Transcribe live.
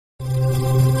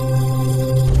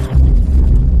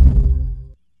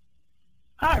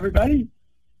everybody.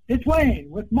 It's Wayne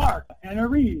with Mark and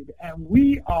Arib, and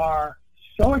we are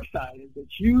so excited that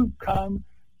you've come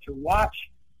to watch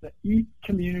the Eat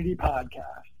Community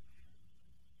podcast.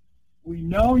 We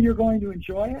know you're going to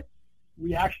enjoy it.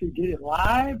 We actually did it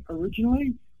live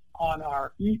originally on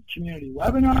our Eat Community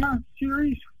webinar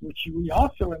series, which we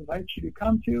also invite you to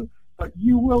come to, but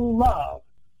you will love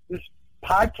this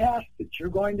podcast that you're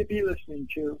going to be listening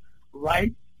to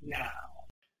right now.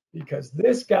 Because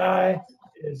this guy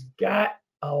has got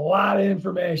a lot of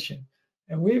information,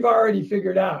 and we've already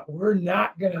figured out we're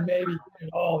not going to maybe get it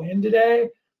all in today.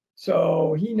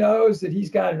 So he knows that he's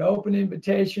got an open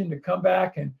invitation to come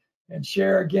back and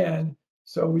share again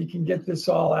so we can get this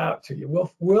all out to you.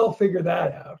 We'll figure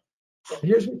that out. But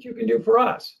here's what you can do for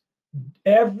us.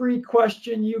 Every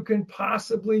question you can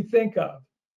possibly think of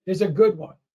is a good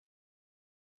one.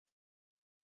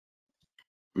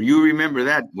 You remember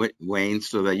that, Wayne,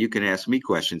 so that you can ask me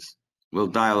questions. We'll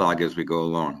dialogue as we go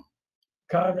along.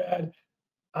 Conrad,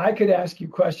 I could ask you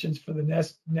questions for the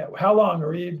next, how long,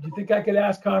 Arib? Do you think I could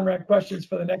ask Conrad questions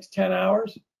for the next 10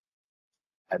 hours?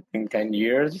 I think 10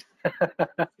 years.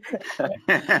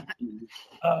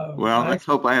 Well, let's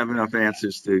hope I have enough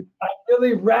answers to. I'd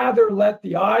really rather let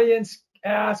the audience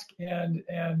ask and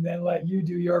then let you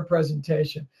do your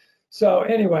presentation. So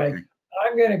anyway, okay.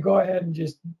 I'm going to go ahead and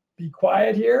just be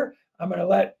quiet here. I'm going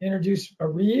to introduce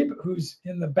Arib, who's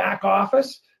in the back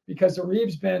office, because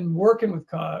Arib's been working with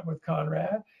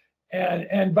Conrad.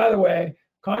 And by the way,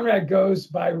 Conrad goes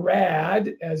by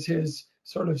Rad as his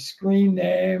sort of screen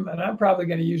name, and I'm probably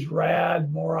going to use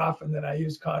Rad more often than I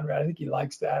use Conrad. I think he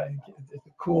likes that. I think it's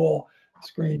a cool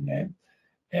screen name.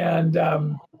 And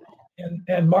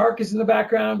Mark is in the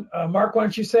background. Mark, why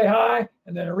don't you say hi?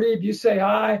 And then Arib, you say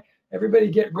hi.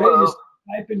 Everybody get ready to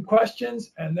type in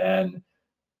questions, and then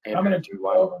I'm going to turn it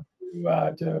over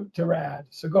to Rad.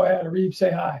 So go ahead, Arib, say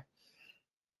hi.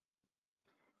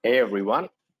 Hey, everyone.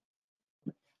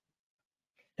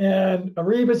 And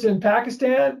Arib is in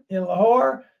Pakistan, in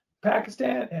Lahore,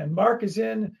 Pakistan, and Mark is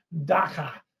in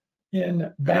Dhaka,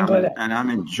 in Bangladesh. And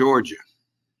I'm in Georgia.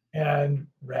 And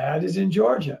Rad is in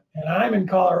Georgia. And I'm in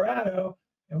Colorado,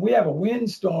 and we have a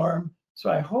windstorm. So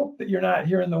I hope that you're not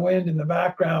hearing the wind in the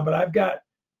background, but I've got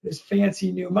this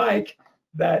fancy new mic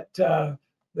that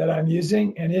I'm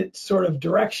using, and it's sort of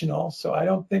directional, so I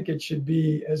don't think it should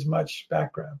be as much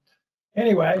background.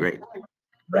 Anyway, great.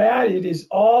 Rad, it is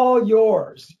all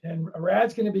yours, and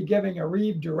Rad's going to be giving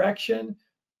Arib direction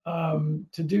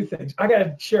to do things. I got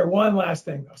to share one last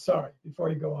thing, though. Sorry, before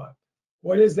you go on.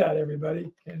 What is that,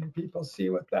 everybody? Can people see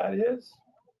what that is?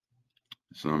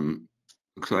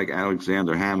 Looks like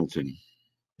Alexander Hamilton.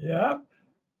 Yeah,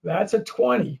 that's a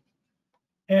 20.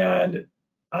 And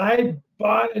I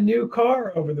bought a new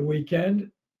car over the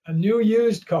weekend, a new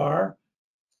used car,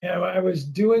 and I was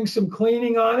doing some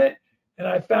cleaning on it, and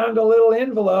I found a little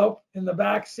envelope in the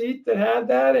back seat that had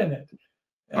that in it.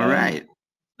 And all right.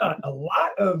 Not a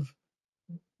lot of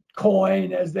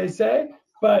coin, as they say,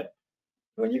 but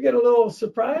when you get a little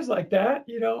surprise like that,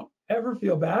 you don't ever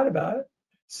feel bad about it.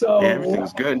 So yeah,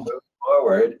 everything's good. Move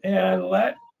forward and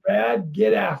let Rad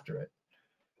get after it.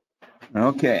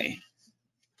 Okay.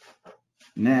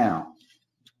 Now,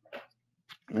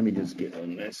 let me just get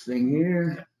on this thing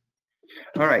here.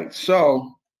 All right,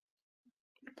 so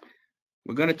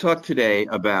we're going to talk today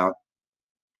about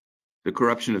the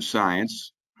corruption of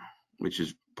science, which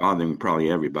is bothering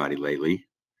probably everybody lately,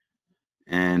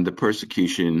 and the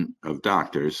persecution of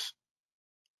doctors.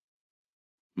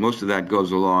 Most of that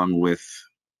goes along with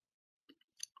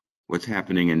what's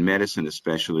happening in medicine,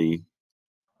 especially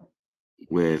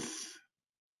with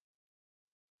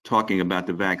talking about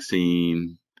the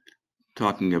vaccine,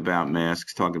 talking about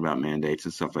masks, talking about mandates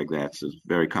and stuff like that. So it's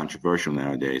very controversial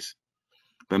nowadays.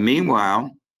 But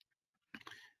meanwhile,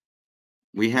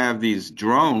 we have these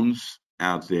drones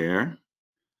out there.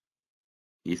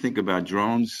 You think about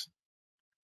drones,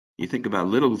 you think about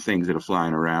little things that are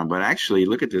flying around, but actually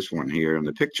look at this one here in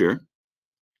the picture.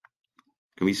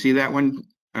 Can we see that one,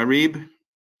 Arib?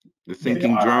 The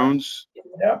thinking drones?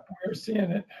 Yep, we're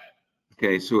seeing it.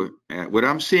 Okay, so what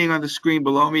I'm seeing on the screen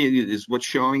below me is what's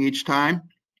showing each time.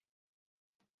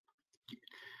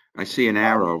 I see an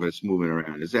arrow that's moving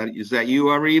around. Is that you,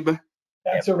 Arib?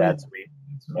 That's me. That's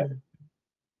right.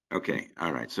 Okay,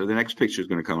 all right. So the next picture is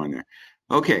going to come on there.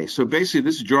 Okay, so basically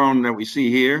this drone that we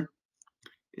see here,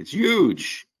 it's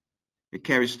huge. It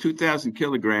carries 2,000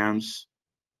 kilograms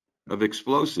of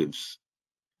explosives.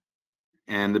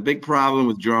 And the big problem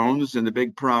with drones and the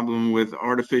big problem with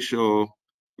artificial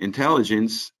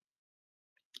intelligence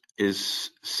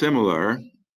is similar.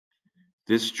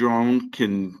 This drone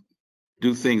can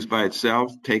do things by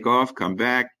itself, take off, come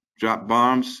back, drop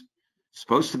bombs.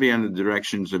 Supposed to be under the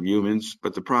directions of humans,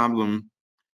 but the problem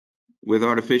with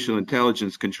artificial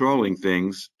intelligence controlling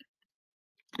things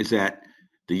is that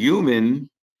the human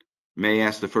may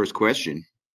ask the first question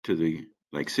to the,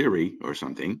 like Siri or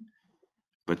something,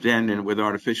 but then with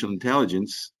artificial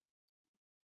intelligence,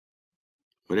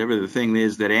 whatever the thing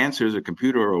is that answers, a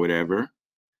computer or whatever,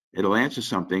 it'll answer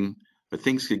something, but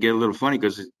things could get a little funny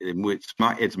because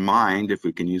its mind, if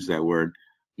we can use that word,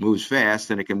 moves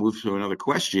fast, and it can move to another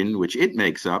question, which it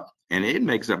makes up, and it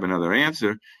makes up another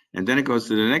answer, and then it goes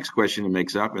to the next question it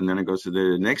makes up, and then it goes to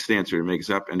the next answer it makes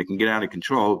up, and it can get out of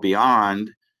control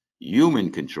beyond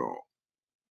human control.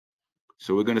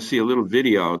 So we're going to see a little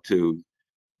video to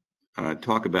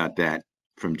talk about that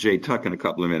from Jay Tuck in a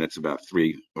couple of minutes, about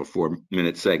 3 or 4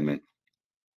 minute segment.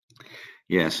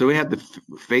 Yeah, so we have the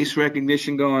face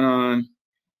recognition going on,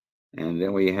 and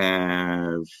then we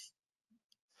have,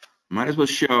 might as well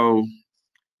show,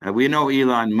 we know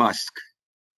Elon Musk.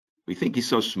 We think he's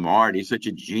so smart. He's such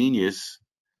a genius.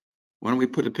 Why don't we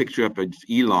put a picture up of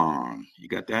Elon? You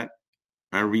got that,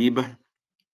 Arib?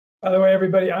 By the way,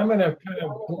 everybody, I'm going to kind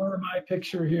of blur my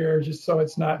picture here just so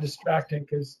it's not distracting,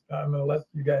 because I'm going to let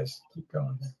you guys keep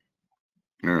going.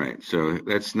 All right, so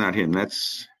that's not him.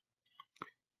 That's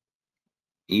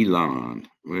Elon.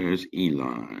 Where's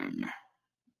Elon?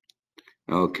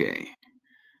 Okay.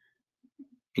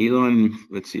 Elon,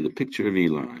 let's see the picture of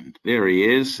Elon. There he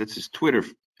is. That's his Twitter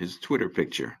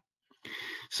picture.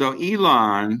 So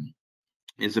Elon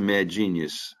is a mad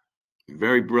genius.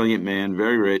 Very brilliant man,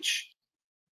 very rich.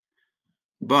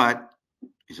 But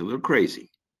he's a little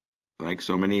crazy, like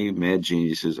so many mad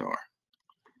geniuses are.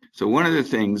 So one of the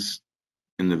things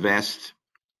in the vast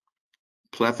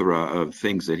plethora of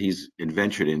things that he's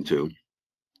adventured into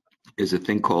is a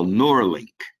thing called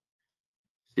Neuralink.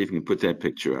 See if you can put that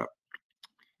picture up.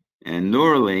 And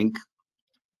Neuralink,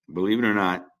 believe it or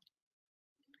not,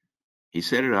 he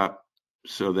set it up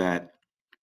so that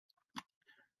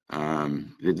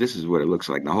this is what it looks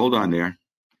like. Now hold on there.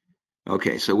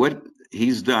 Okay, so what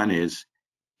he's done is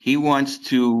he wants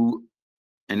to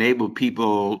enable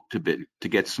people to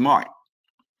get smart.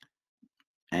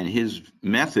 And his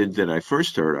method that I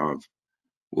first heard of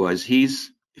was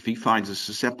if he finds a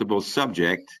susceptible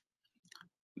subject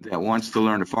that wants to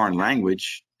learn a foreign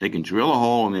language, they can drill a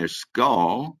hole in their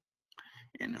skull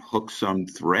and hook some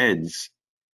threads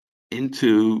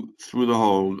through the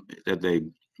hole that they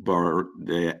bore,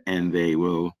 and they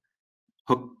will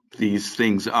hook these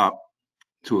things up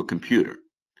to a computer.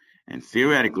 And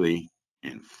theoretically,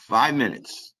 in 5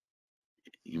 minutes,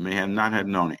 you may not have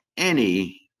known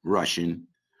any Russian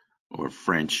or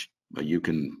French, but you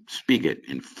can speak it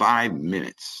in 5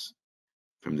 minutes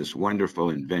from this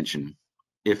wonderful invention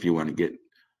if you want to get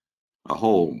a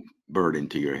whole bird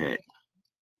into your head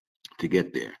to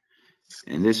get there.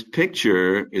 And this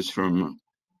picture is from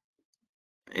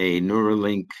a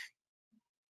Neuralink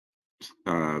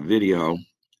video.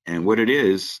 And what it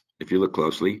is, if you look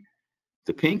closely,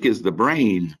 the pink is the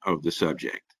brain of the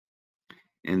subject.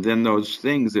 And then those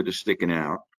things that are sticking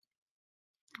out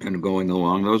and going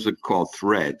along, those are called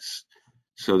threads.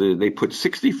 So they put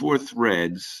 64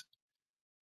 threads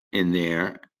in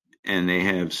there, and they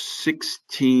have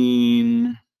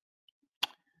 16,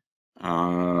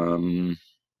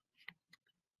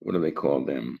 what do they call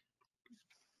them?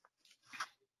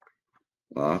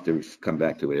 Well, I'll have to come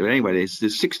back to it. But anyway,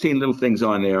 there's 16 little things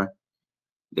on there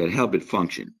that help it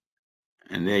function.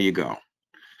 And there you go.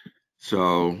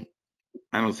 So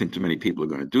I don't think too many people are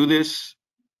going to do this.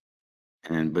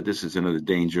 But this is another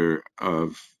danger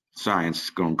of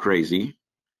science going crazy.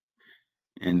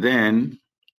 And then,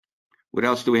 what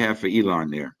else do we have for Elon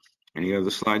there? Any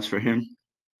other slides for him?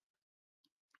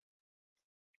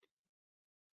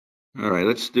 All right,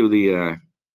 let's do the,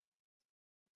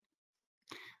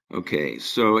 okay,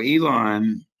 so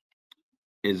Elon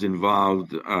is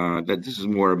involved, that this is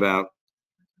more about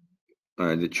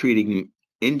the treating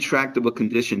intractable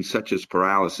conditions such as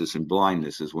paralysis and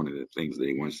blindness is one of the things that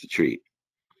he wants to treat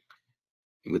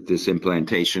with this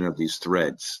implantation of these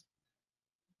threads.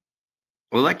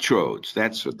 Electrodes,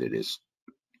 that's what it is.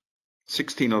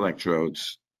 16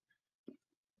 electrodes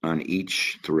on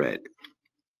each thread.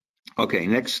 Okay,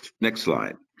 next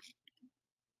slide.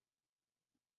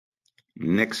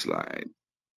 Next slide.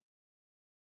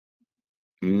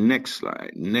 Next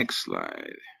slide. Next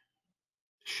slide.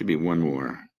 Should be one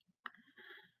more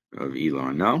of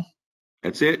Elon. No?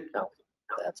 That's it? No,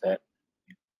 that's it.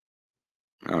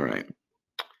 All right.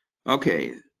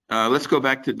 Okay. Let's go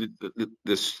back to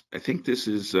this. I think this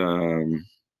is, let's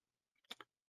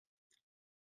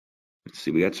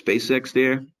see, we got SpaceX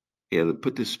there. Yeah,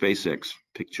 put the SpaceX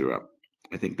picture up.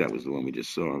 I think that was the one we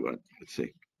just saw, but let's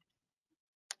see.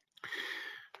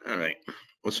 All right.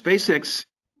 Well, SpaceX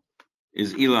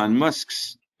is Elon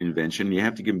Musk's invention. You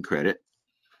have to give him credit.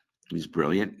 He's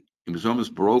brilliant. He was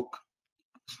almost broke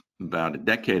about a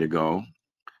decade ago.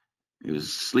 He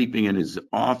was sleeping in his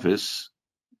office,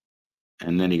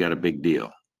 and then he got a big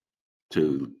deal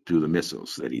to do the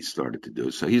missiles that he started to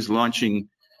do. So he's launching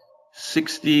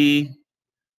 60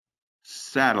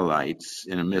 satellites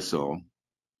in a missile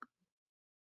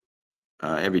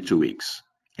every 2 weeks.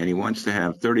 And he wants to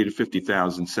have 30 to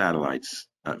 50,000 satellites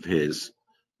of his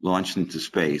launched into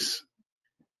space.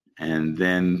 And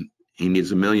then he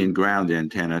needs 1 million ground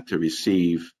antenna to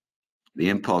receive the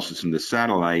impulses from the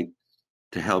satellite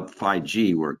to help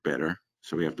 5G work better.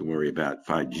 So we have to worry about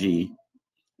 5G,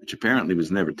 which apparently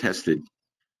was never tested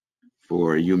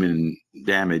for human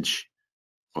damage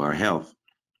or health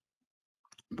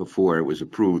before it was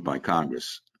approved by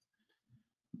Congress.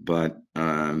 But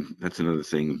that's another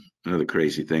thing, another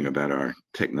crazy thing about our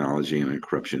technology and the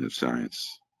corruption of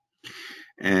science.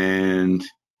 And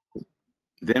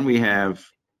then we have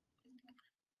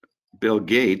Bill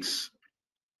Gates,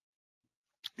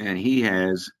 and he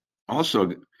has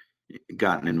also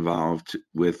gotten involved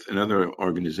with another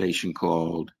organization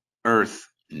called Earth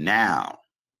Now.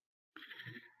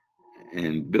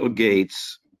 And Bill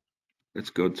Gates, let's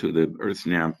go to the Earth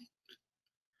Now.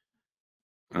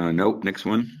 Nope, next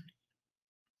one.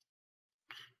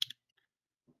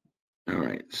 All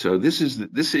right, so this is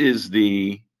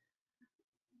the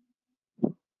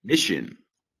mission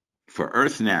for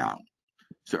Earth Now.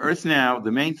 So Earth Now,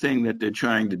 the main thing that they're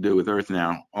trying to do with Earth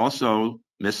Now, also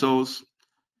missiles,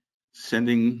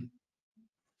 sending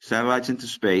satellites into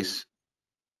space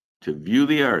to view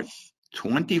the Earth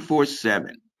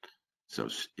 24/7. So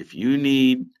if you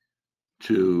need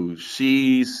to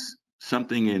see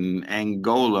something in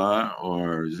Angola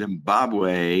or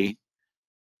Zimbabwe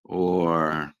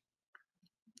or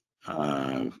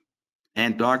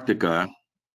Antarctica,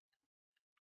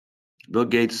 Bill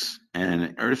Gates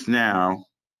and Earth Now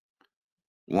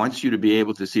wants you to be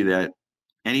able to see that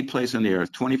any place on the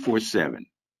Earth 24/7.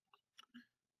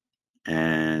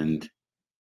 And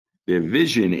their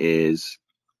vision is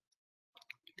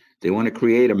they want to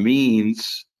create a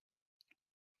means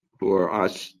for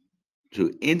us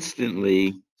to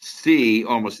instantly see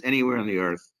almost anywhere on the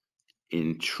Earth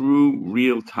in true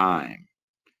real time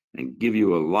and give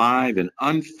you a live and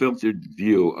unfiltered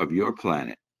view of your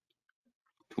planet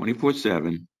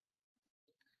 24/7.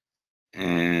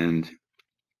 And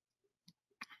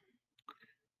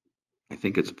I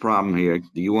think it's a problem here.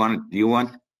 Do you want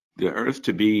the Earth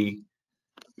to be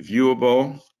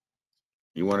viewable?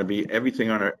 You want to be everything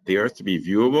on the Earth to be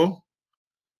viewable?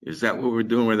 Is that what we're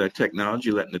doing with our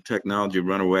technology, letting the technology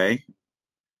run away?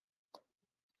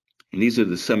 And these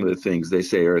are some of the things they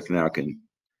say Earth Now can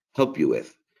help you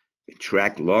with. You can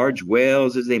track large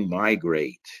whales as they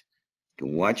migrate. You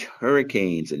can watch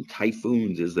hurricanes and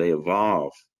typhoons as they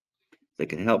evolve. They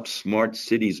can help smart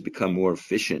cities become more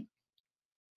efficient.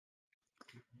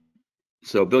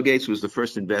 So Bill Gates was the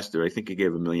first investor. I think he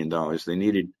gave $1 million. They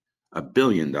needed $1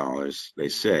 billion, they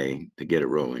say, to get it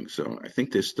rolling. So I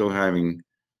think they're still having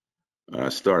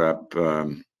startup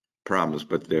problems,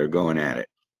 but they're going at it.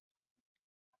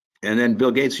 And then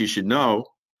Bill Gates, you should know,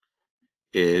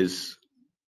 is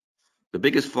the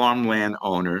biggest farmland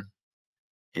owner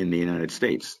in the United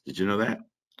States. Did you know that?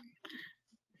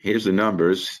 Here's the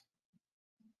numbers.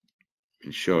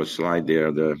 And show a slide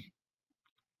there. The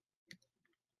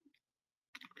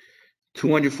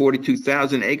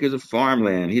 242,000 acres of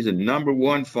farmland. He's a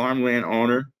 #1 farmland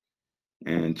owner,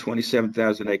 and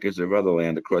 27,000 acres of other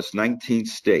land across 19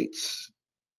 states.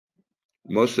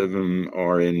 Most of them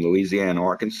are in Louisiana and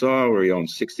Arkansas, where he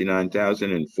owns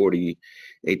 69,000 and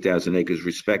 48,000 acres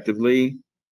respectively.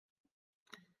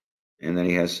 And then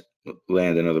he has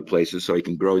land in other places so he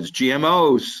can grow his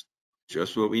GMOs.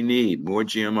 Just what we need, more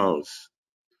GMOs.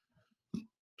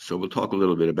 So we'll talk a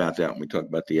little bit about that when we talk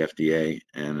about the FDA,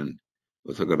 and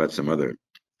we'll talk about some other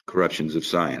corruptions of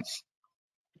science.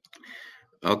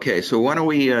 Okay, so why don't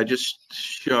we just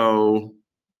show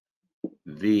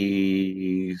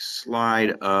the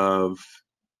slide of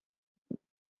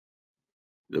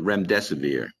the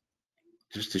remdesivir,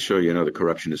 just to show you another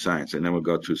corruption of science, and then we'll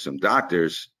go to some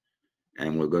doctors,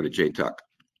 and we'll go to Jay Tuck.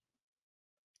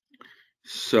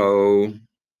 So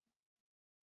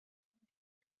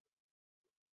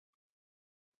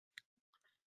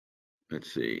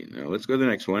let's see. Now let's go to the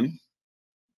next one.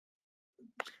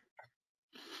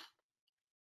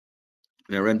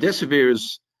 Now remdesivir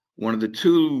is one of the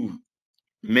two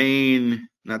main,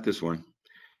 not this one,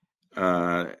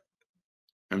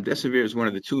 remdesivir is one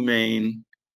of the two main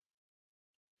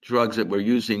drugs that we're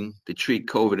using to treat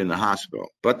COVID in the hospital.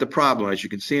 But the problem, as you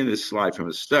can see in this slide from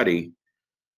a study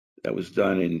that was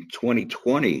done in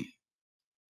 2020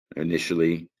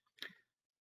 initially,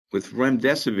 with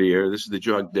remdesivir, this is the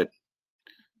drug that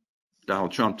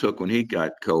Donald Trump took when he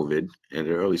got COVID in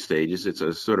the early stages. It's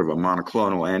a sort of a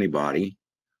monoclonal antibody.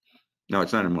 No,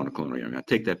 it's not a monoclonal antibody. I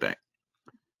take that back.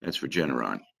 That's for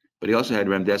Regeneron. But he also had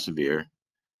remdesivir,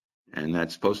 and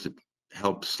that's supposed to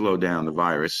help slow down the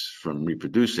virus from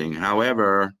reproducing.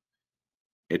 However,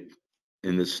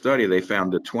 in this study, they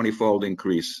found a 20-fold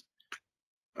increase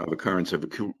of occurrence of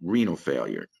renal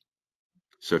failure.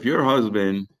 So if your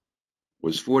husband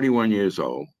was 41 years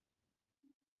old,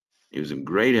 he was in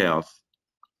great health,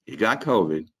 he got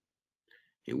COVID,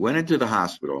 he went into the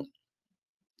hospital,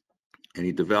 and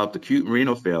he developed acute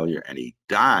renal failure, and he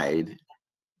died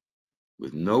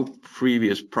with no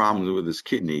previous problems with his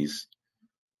kidneys,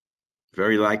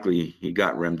 very likely he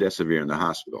got remdesivir in the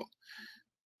hospital.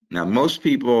 Now, most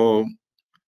people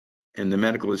in the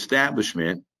medical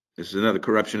establishment, this is another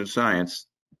corruption of science,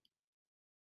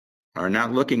 are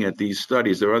not looking at these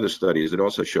studies. There are other studies that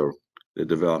also show the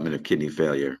development of kidney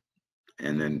failure.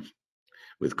 And then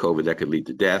with COVID, that could lead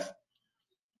to death.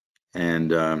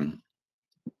 And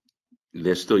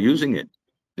they're still using it.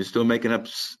 They're still making up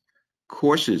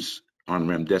courses on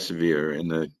remdesivir in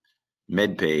the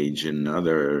MedPage and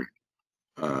other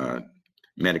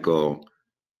medical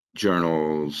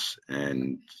journals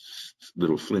and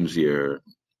little flimsier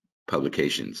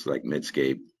publications like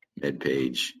Medscape,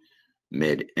 MedPage,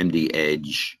 MD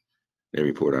Edge. They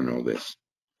report on all this.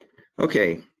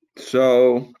 Okay,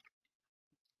 so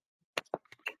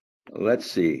let's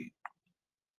see.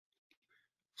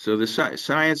 So the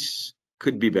science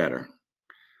could be better.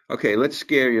 Okay, let's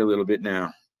scare you a little bit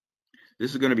now.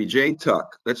 This is going to be Jay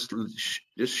Tuck. Let's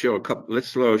just show let's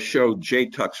show Jay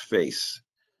Tuck's face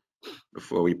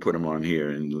before we put him on here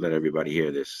and let everybody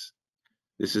hear this.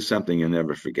 This is something you'll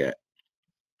never forget.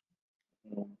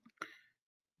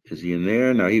 Is he in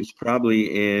there? No, he was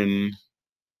probably in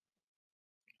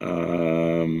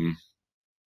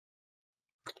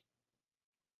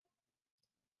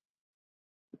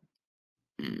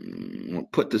we'll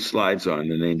put the slides on,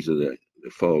 the names of the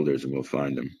folders, and we'll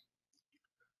find them.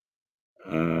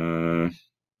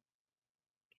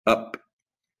 Up.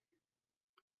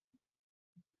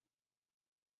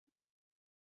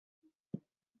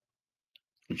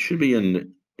 It should be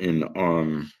in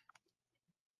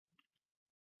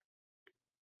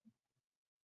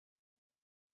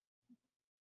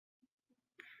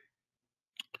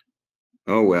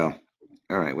oh well.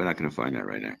 All right, we're not going to find that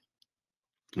right now.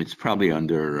 It's probably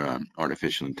under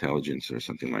artificial intelligence or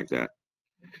something like that.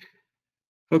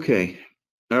 Okay.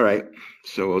 All right.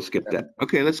 So we'll skip that.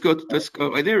 Okay, let's go.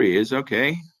 Oh, there he is.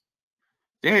 Okay.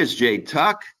 There's Jay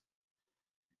Tuck.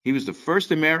 He was the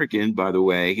first American, by the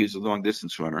way. He was a long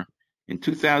distance runner. In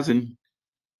 2000,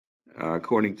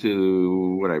 according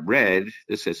to what I read,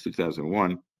 this says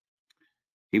 2001,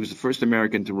 he was the first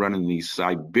American to run in the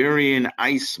Siberian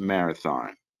Ice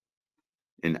Marathon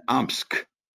in Omsk,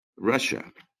 Russia.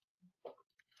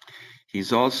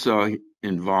 He's also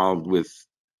involved with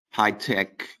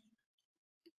high-tech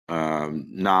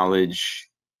knowledge.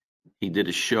 He did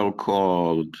a show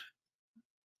called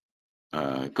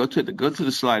go to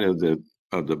the slide of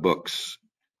the books.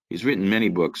 He's written many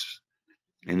books,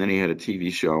 and then he had a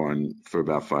TV show for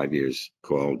about 5 years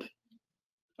called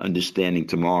Understanding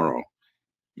Tomorrow.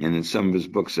 And then some of his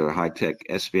books are high-tech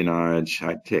espionage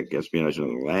of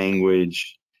the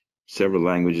language, several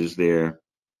languages there.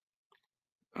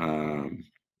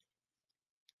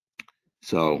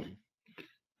 So,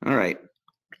 all right.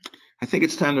 I think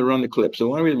it's time to run the clip. So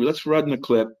let's run the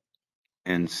clip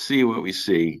and see what we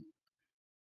see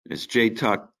as Jay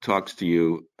talks to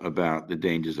you about the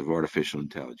dangers of artificial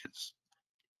intelligence.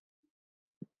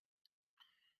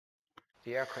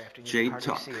 The aircraft, and you can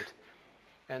hardly see it.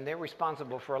 And they're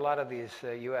responsible for a lot of these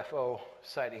UFO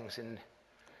sightings in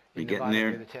getting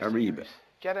there, the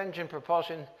jet engine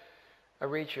propulsion, a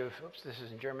reach of, this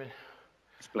is in German,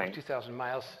 2,000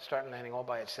 miles, start and landing all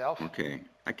by itself. Okay,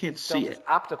 I can't see it.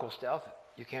 Optical stealth,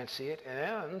 you can't see it.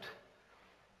 And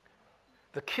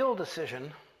the kill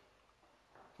decision,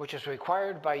 which is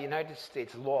required by United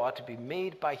States law to be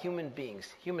made by human beings.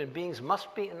 Human beings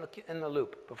must be in the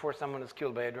loop before someone is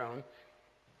killed by a drone,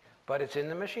 but it's in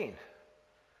the machine.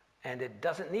 And it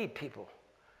doesn't need people.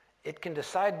 It can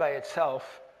decide by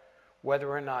itself whether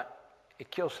or not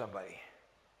it kills somebody.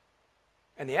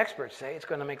 And the experts say it's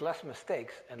going to make less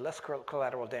mistakes and less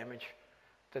collateral damage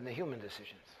than the human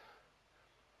decisions.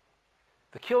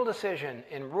 The kill decision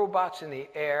in robots in the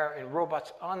air, in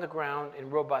robots on the ground, in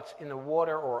robots in the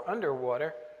water or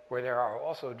underwater, where there are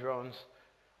also drones,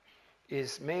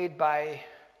 is made by,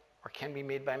 or can be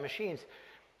made by machines.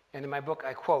 And in my book,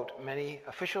 I quote many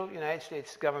official United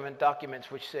States government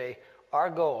documents which say, our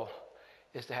goal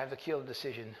is to have the kill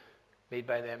decision made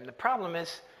by them. The problem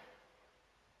is,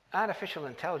 artificial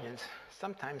intelligence,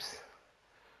 sometimes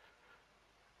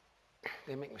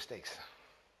they make mistakes.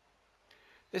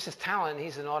 This is Talon.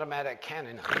 He's an automatic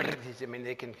cannon. I mean,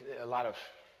 they can, a lot of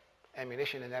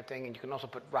ammunition in that thing, and you can also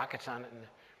put rockets on it. And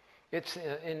it's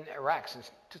in Iraq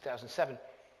since 2007.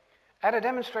 At a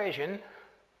demonstration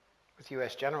with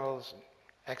U.S. generals and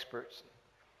experts,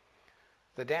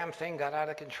 the damn thing got out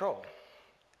of control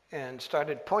and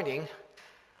started pointing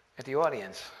at the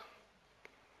audience.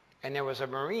 And there was a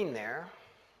Marine there,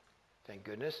 thank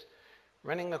goodness,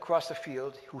 running across the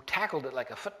field who tackled it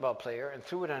like a football player and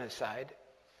threw it on his side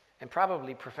and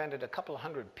probably prevented a couple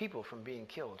hundred people from being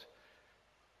killed.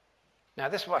 Now,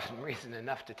 this wasn't reason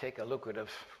enough to take a lucrative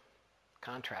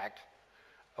contract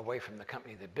away from the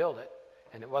company that built it,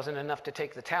 and it wasn't enough to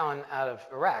take the Talon out of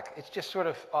Iraq. It's just sort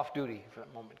of off duty for a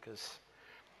moment because,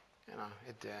 you know,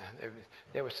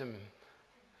 there were some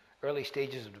early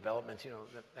stages of development, you know,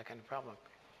 that kind of problem.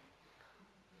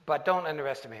 But don't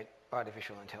underestimate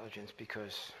artificial intelligence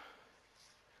because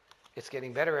it's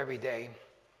getting better every day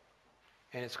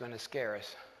and it's going to scare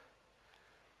us.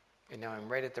 And now I'm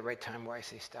right at the right time where I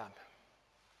say stop.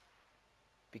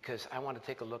 Because I want to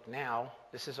take a look now.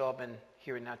 This has all been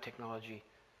here and now technology.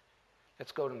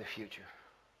 Let's go to the future.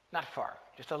 Not far,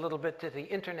 just a little bit to the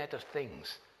Internet of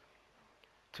Things,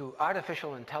 to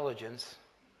artificial intelligence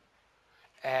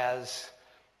as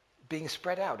being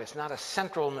spread out. It's not a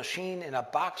central machine in a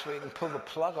box where you can pull the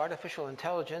plug. Artificial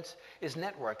intelligence is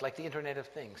networked like the Internet of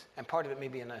Things. And part of it may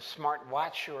be in a smart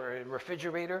watch or a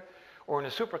refrigerator or in a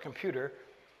supercomputer.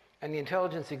 And the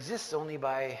intelligence exists only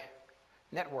by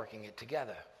networking it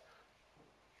together.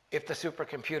 If the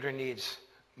supercomputer needs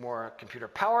more computer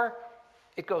power,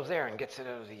 it goes there and gets it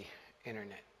out of the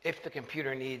Internet. If the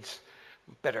computer needs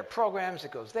better programs,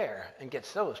 it goes there and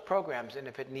gets those programs. And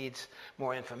if it needs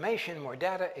more information, more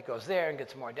data, it goes there and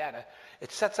gets more data.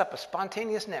 It sets up a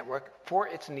spontaneous network for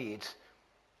its needs,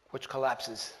 which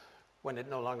collapses when it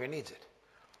no longer needs it.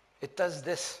 It does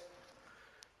this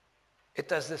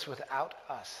without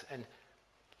us. And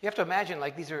you have to imagine,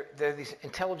 like, there are these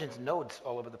intelligence nodes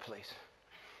all over the place.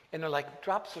 And they're like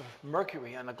drops of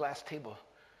mercury on a glass table.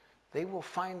 They will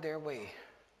find their way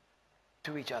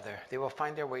to each other. They will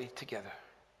find their way together.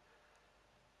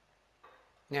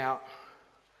 Now,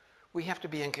 we have to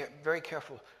be very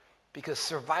careful because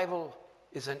survival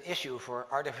is an issue for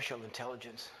artificial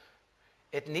intelligence.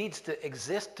 It needs to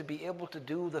exist to be able to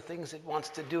do the things it wants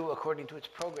to do according to its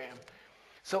program.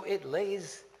 So it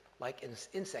lays, like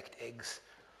insect eggs,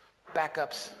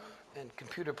 backups and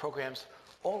computer programs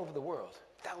all over the world,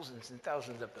 thousands and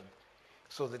thousands of them,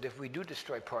 so that if we do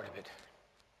destroy part of it,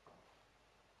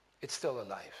 it's still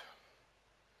alive.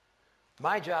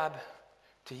 My job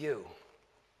to you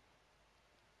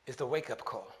is the wake-up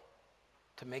call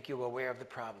to make you aware of the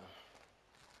problem.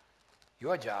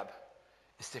 Your job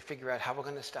is to figure out how we're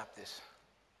going to stop this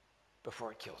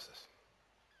before it kills us.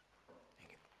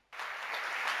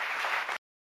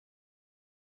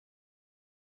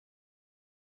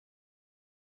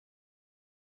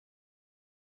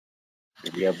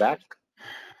 Thank you. We are back.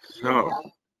 So,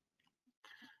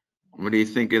 what do you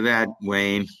think of that,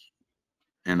 Wayne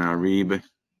and Arib?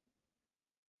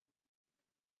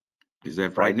 Is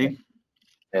that frightening?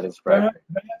 That is right.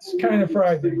 That's kind of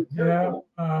frightening, yeah,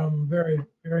 very,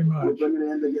 very much.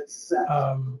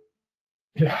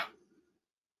 Yeah.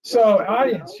 So,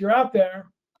 audience, you're out there.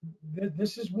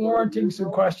 This is warranting some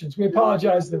questions. We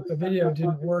apologize that the video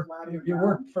didn't work. It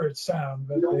worked for its sound,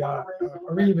 but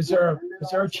Arib, is there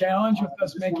a challenge with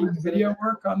us making the video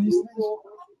work on these things?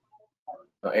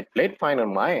 It played fine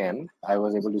on my end. I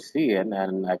was able to see it,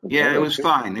 and I could. Yeah, it was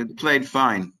fine. It played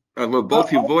fine. Well,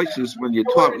 both your voices, when you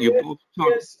talk, you both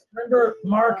talk. Remember,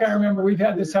 Mark, I remember we've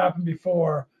had this happen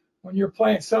before. When you're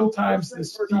playing, sometimes the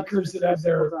speakers that have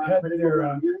their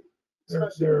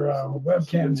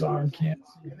webcams on can't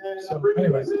see. So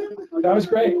anyway, that was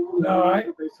great. No,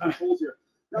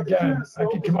 again, I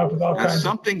could come up with all kinds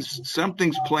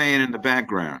Something's playing in the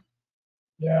background.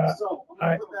 Yeah,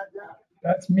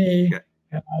 that's me.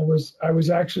 And I was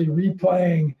actually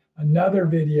replaying another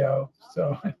video.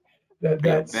 So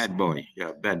that's bad boy.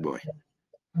 Yeah, bad boy.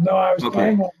 No, I was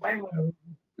playing one.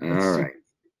 All right.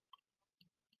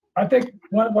 I think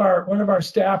one of our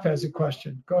staff has a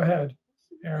question. Go ahead,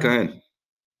 Aaron. Go ahead.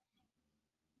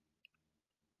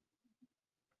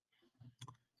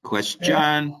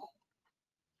 Question?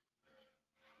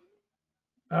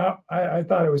 I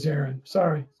thought it was Aaron.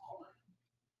 Sorry.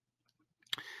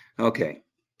 Okay.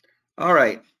 All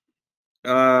right.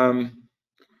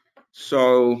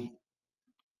 So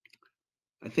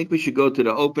I think we should go to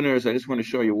the openers. I just want to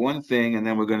show you one thing, and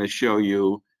then we're going to show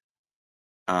you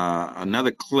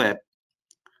another clip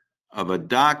of a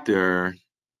doctor,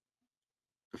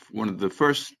 one of the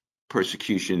first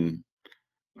persecution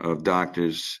of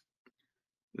doctors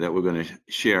that we're going to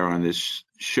share on this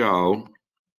show.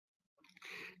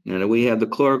 Now we have the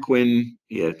chloroquine,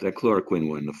 yeah, that chloroquine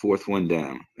one, the fourth one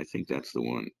down. I think that's the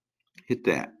one. Hit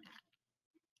that.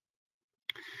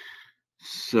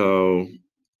 So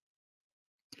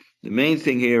the main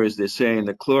thing here is they're saying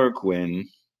the chloroquine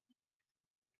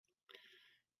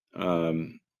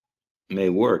may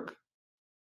work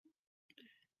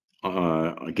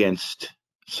against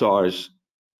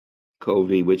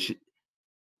SARS-CoV, which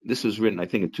this was written, I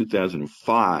think, in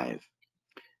 2005.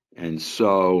 And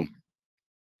so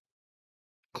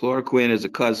chloroquine is a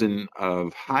cousin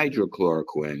of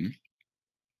hydrochloroquine,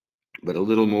 but a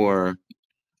little more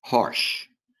harsh.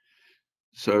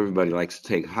 So everybody likes to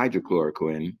take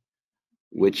hydrochloroquine,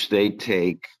 which they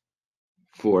take,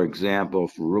 for example,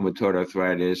 for rheumatoid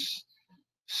arthritis,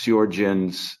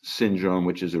 Sjögren's syndrome,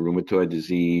 which is a rheumatoid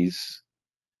disease,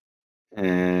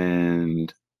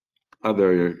 and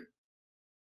other.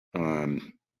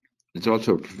 It's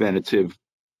also a preventative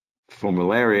for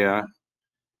malaria,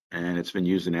 and it's been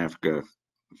used in Africa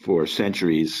for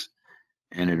centuries.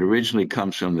 And it originally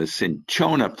comes from the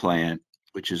cinchona plant,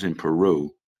 which is in Peru.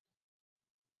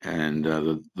 And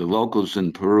the locals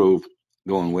in Peru,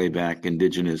 going way back,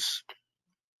 indigenous,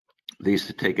 they used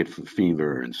to take it for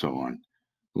fever and so on.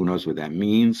 Who knows what that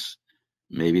means?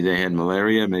 Maybe they had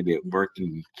malaria, maybe it worked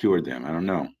and cured them. I don't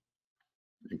know.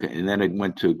 Okay, and then it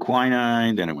went to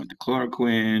quinine, then it went to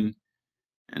chloroquine,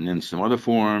 and then some other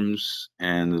forms.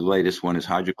 And the latest one is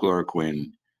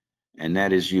hydrochloroquine. And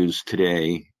that is used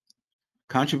today,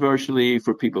 controversially,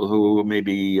 for people who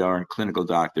maybe aren't clinical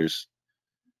doctors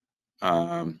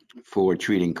for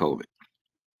treating COVID,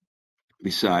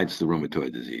 besides the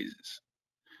rheumatoid diseases.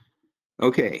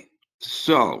 Okay,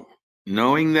 so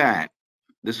knowing that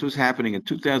this was happening in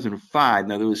 2005,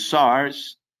 now there was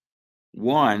SARS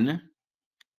 1,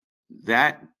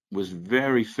 that was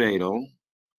very fatal.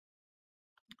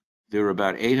 There were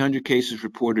about 800 cases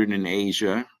reported in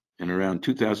Asia in around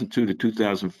 2002 to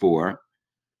 2004,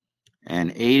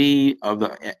 and 80 of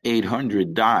the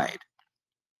 800 died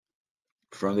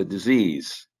from the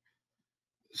disease.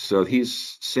 So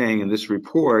he's saying in this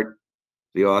report,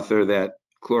 the author, that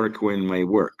chloroquine may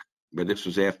work, but this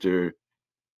was after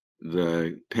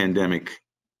the pandemic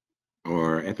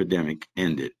or epidemic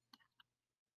ended.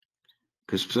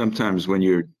 Because sometimes when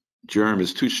your germ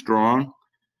is too strong,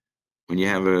 when you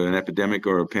have an epidemic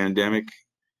or a pandemic,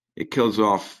 it kills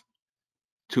off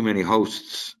too many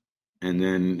hosts and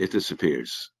then it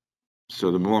disappears.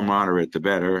 So the more moderate, the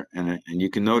better. And you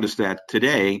can notice that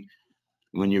today,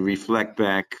 when you reflect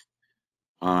back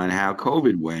on how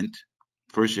COVID went,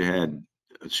 first you had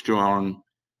a strong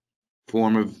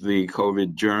form of the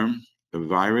COVID germ, the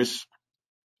virus,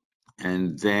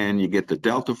 and then you get the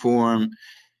Delta form.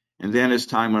 And then as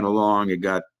time went along, it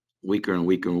got weaker and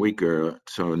weaker and weaker.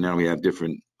 So now we have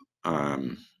different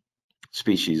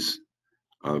species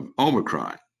of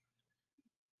Omicron.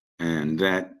 And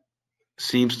that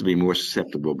seems to be more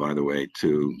susceptible, by the way,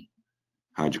 to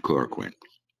hydrochloroquine.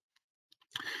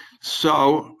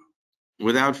 So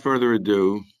without further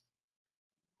ado,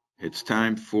 it's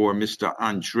time for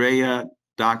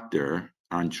Dr.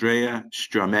 Andrea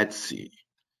Stramezzi.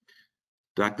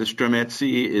 Dr.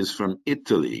 Stramezzi is from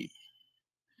Italy,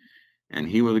 and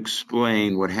he will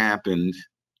explain what happened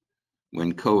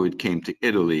when COVID came to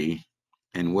Italy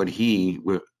and what he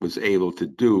was able to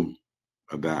do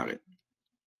about it.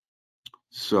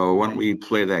 So why don't we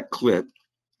play that clip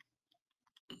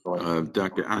of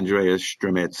Dr. Andrea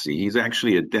Stramezzi. He's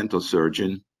actually a dental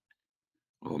surgeon,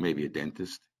 or maybe a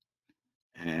dentist,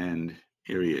 and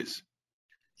here he is.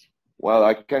 Well,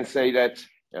 I can say that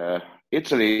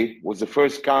Italy was the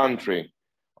first country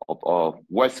of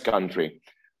West country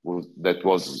that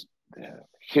was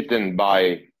hit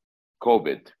by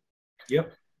COVID.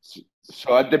 Yep.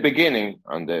 So at the beginning,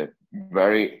 on the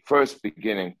very first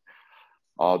beginning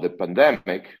of the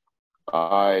pandemic,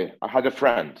 I had a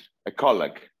friend, a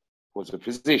colleague, who was a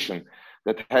physician,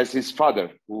 that has his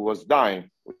father who was dying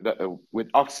with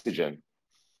oxygen.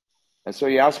 And so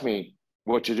he asked me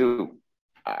what to do.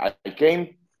 I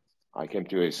came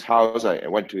to his house, I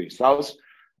went to his house,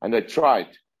 and I tried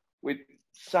with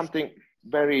something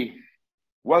very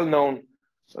well-known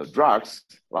drugs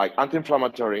like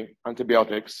anti-inflammatory,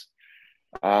 antibiotics,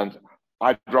 and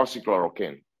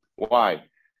hydroxychloroquine. Why?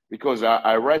 Because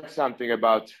I read something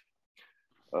about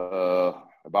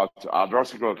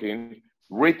hydroxychloroquine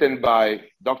written by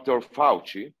Dr.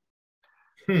 Fauci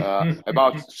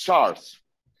about SARS.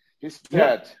 He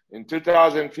said in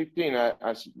 2015,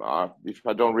 if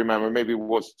I don't remember, maybe it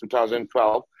was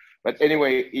 2012, but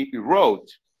anyway, he wrote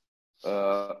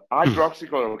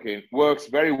hydroxychloroquine works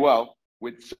very well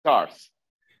with SARS.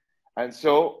 And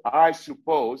so I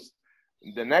suppose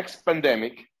the next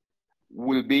pandemic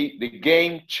will be the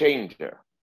game changer.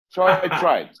 So I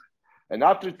tried. And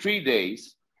after 3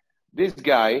 days, this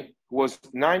guy was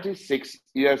 96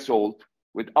 years old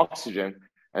with oxygen.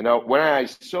 And when I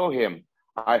saw him,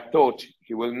 I thought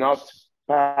he will not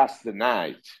pass the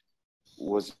night. It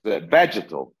was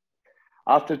vegetal.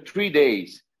 After 3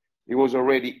 days, he was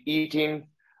already eating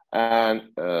and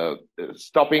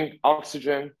stopping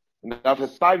oxygen. And after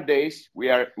 5 days, we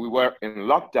were in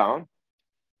lockdown.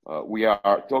 We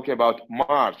are talking about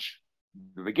March,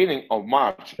 the beginning of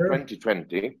March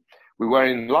 2020. We were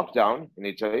in lockdown in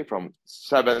Italy from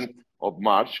 7th of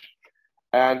March.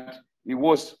 And he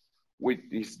was with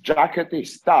his jacket,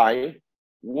 his tie,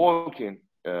 walking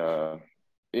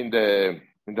in the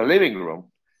living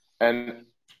room and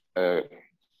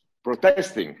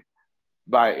protesting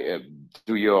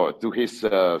to his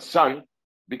son,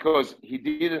 because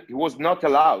he was not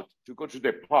allowed to go to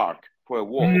the park for a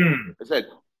walk. I said,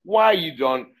 why you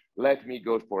don't let me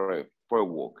go for a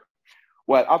walk?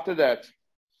 Well, after that,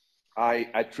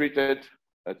 I treated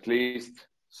at least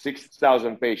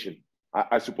 6,000 patients,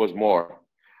 I suppose more.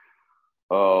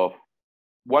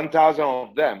 1,000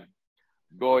 of them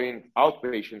going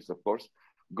outpatients, of course,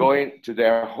 going to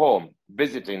their home,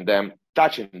 visiting them,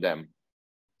 touching them.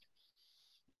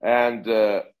 And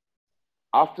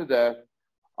after that,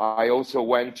 I also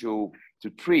went to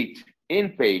treat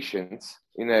inpatients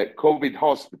in a COVID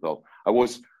hospital. I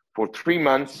was for 3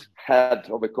 months head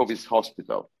of a COVID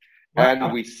hospital. Wow.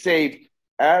 And we saved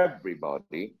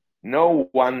everybody. No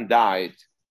one died.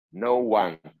 No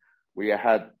one. We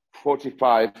had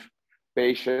 45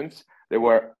 patients. They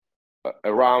were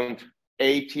around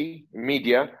 80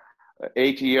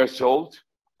 years old,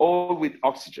 all with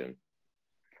oxygen.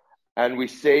 And we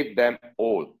saved them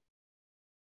all.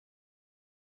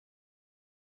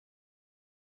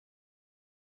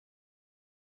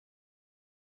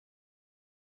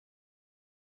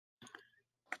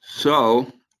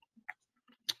 So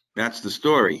that's the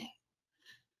story.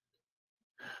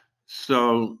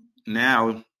 So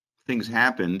now things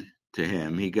happened to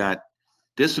him. He got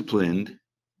disciplined,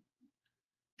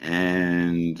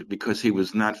 and because he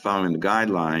was not following the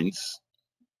guidelines.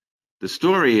 The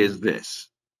story is this.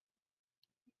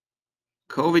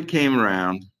 COVID came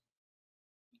around,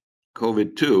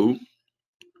 COVID-2,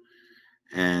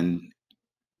 and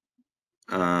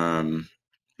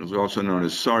it was also known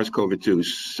as SARS-CoV-2,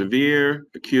 severe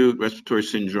acute respiratory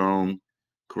syndrome,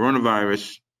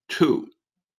 coronavirus 2.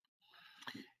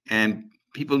 And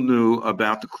people knew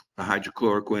about the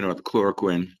hydrochloroquine or the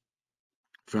chloroquine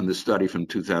from the study from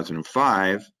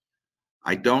 2005.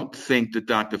 I don't think that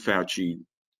Dr. Fauci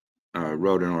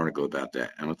wrote an article about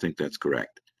that. I don't think that's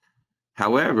correct.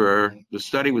 However, the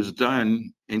study was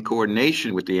done in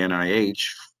coordination with the NIH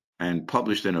and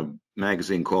published in a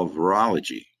magazine called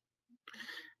Virology.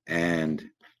 And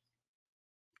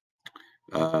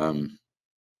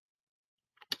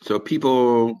so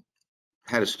people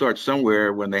had to start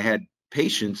somewhere when they had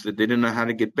patients that they didn't know how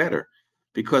to get better,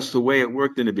 because the way it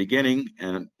worked in the beginning,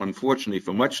 and unfortunately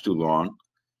for much too long,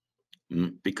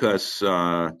 because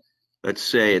let's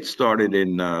say it started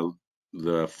in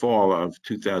the fall of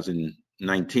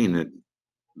 2019 that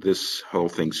this whole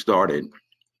thing started,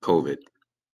 COVID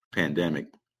pandemic.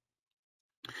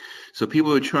 So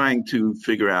people were trying to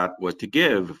figure out what to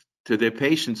give to their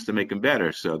patients to make them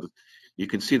better. So you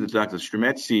can see that Dr.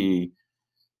 Stremetsky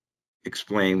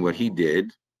explained what he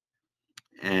did.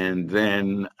 And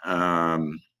then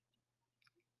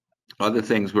other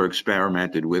things were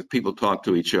experimented with. People talked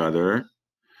to each other.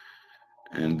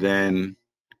 And then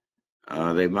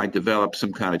they might develop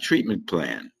some kind of treatment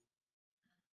plan.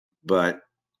 But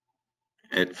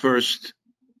at first,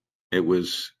 it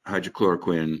was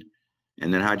hydrochloroquine.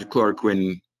 And then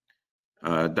hydrochloroquine,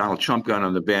 Donald Trump got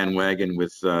on the bandwagon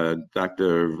with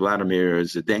Dr. Vladimir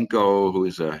Zdenko, who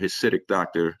is a Hasidic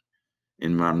doctor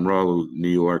in Monroe, New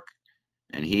York.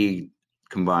 And he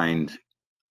combined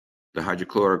the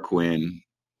hydrochloroquine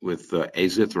with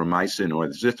azithromycin or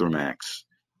Zithromax,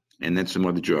 and then some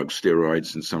other drugs,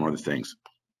 steroids and some other things.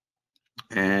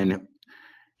 And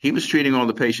he was treating all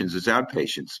the patients as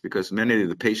outpatients because many of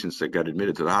the patients that got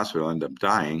admitted to the hospital ended up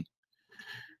dying,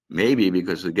 maybe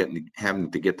because of having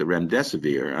to get the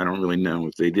remdesivir. I don't really know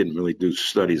if they didn't really do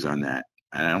studies on that.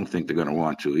 And I don't think they're going to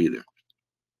want to either.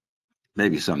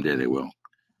 Maybe someday they will.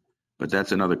 But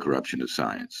that's another corruption of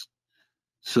science.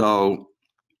 So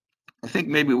I think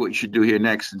maybe what you should do here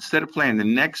next, instead of playing the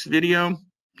next video,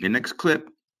 the next clip,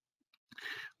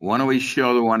 why don't we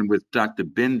show the one with Dr.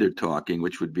 Binder talking,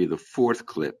 which would be the fourth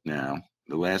clip now,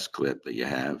 the last clip that you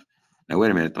have. Now,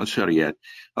 wait a minute, don't shut it yet.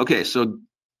 Okay, so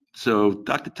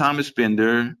Dr. Thomas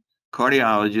Binder,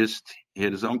 cardiologist, he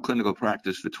had his own clinical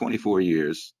practice for 24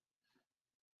 years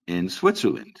in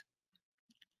Switzerland.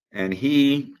 And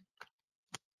he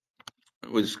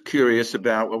was curious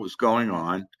about what was going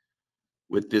on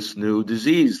with this new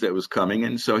disease that was coming.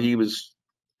 And so he was,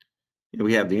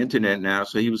 we have the internet now,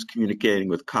 so he was communicating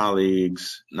with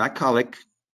colleagues, not colic,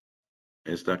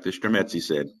 as Dr. Strometsky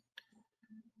said.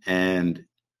 And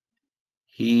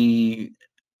he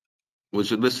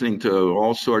was listening to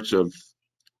all sorts of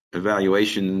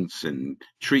evaluations and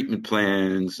treatment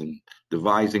plans and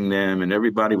devising them, and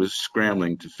everybody was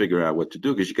scrambling to figure out what to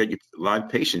do because you got your live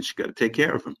patients, you got to take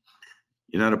care of them.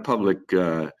 You're not a public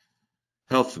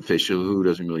health official who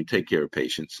doesn't really take care of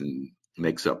patients and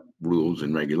makes up rules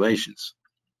and regulations.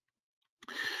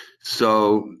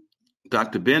 So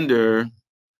Dr. Binder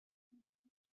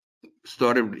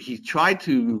he tried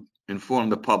to inform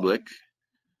the public,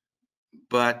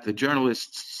 but the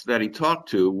journalists that he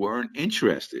talked to weren't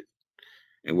interested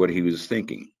in what he was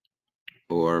thinking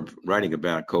or writing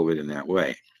about COVID in that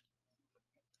way.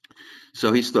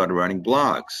 So he started writing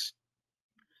blogs.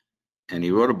 And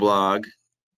he wrote a blog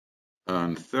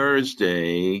on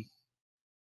Thursday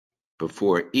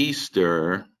before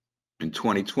Easter in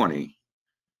 2020.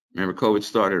 Remember, COVID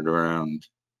started around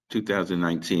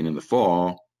 2019 in the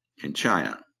fall in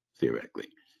China, theoretically.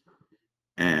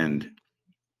 And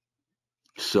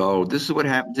so this is what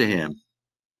happened to him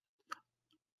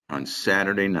on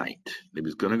Saturday night. He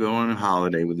was going to go on a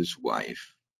holiday with his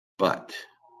wife, but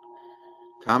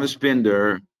Thomas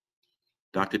Binder,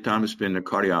 Dr. Thomas Binder,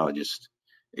 cardiologist,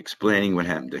 explaining what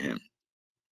happened to him.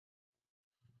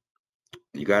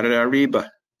 You got it, Ariba?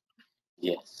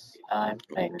 Yes, I'm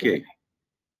playing. Okay.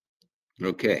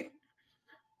 Okay.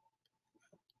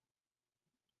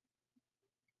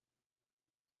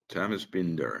 Thomas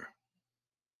Binder.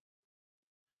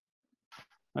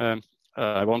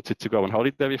 I wanted to go on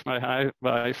holiday with my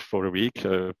wife for a week,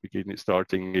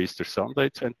 starting Easter Sunday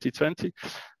 2020.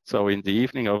 So in the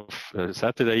evening of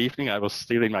Saturday evening, I was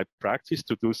still in my practice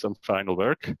to do some final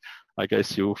work. I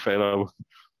guess you fellow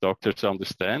doctors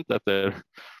understand that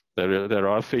there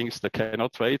are things that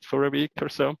cannot wait for a week or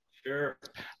so. Sure.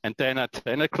 And then at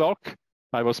 10 o'clock,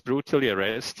 I was brutally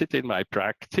arrested in my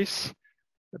practice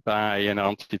by an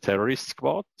anti-terrorist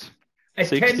squad. At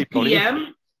 10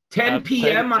 p.m.? 10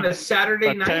 p.m. on a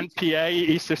Saturday night? 10 p.m.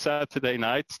 Easter Saturday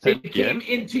night, 10 They p.m.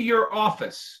 came into your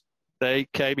office. They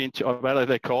came into, well,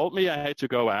 they called me, I had to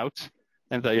go out,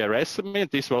 and they arrested me, and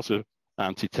this was an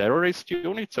anti-terrorist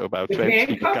unit, so about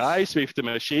 20 guys with the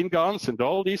machine guns and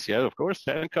all this, yeah, of course,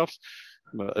 handcuffs.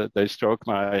 They struck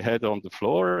my head on the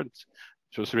floor, and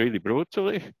it was really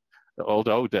brutally,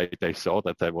 although they saw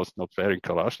that I was not wearing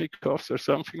Kalashnikovs or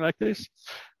something like this.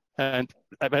 And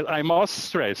I must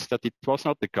stress that it was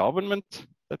not the government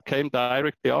that came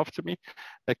directly after me.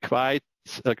 A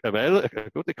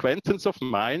good acquaintance of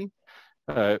mine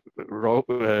read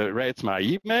my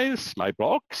emails, my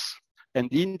blogs,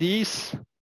 and in these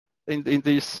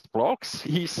blogs,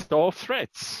 he saw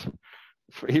threats.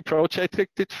 He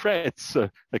projected threats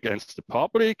against the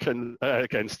public and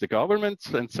against the government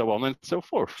and so on and so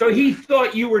forth. So he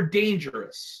thought you were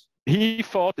dangerous. He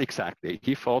thought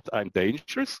I'm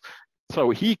dangerous.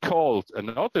 So he called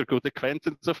another good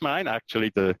acquaintance of mine,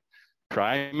 actually the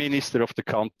prime minister of the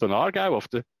Canton Aargau, of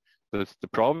the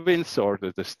province or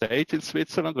the state in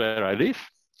Switzerland where I live.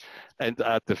 And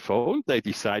at the phone, they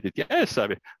decided, yes,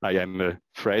 I am a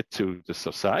threat to the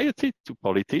society, to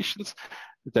politicians.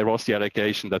 There was the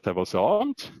allegation that I was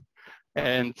armed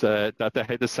and that I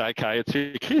had a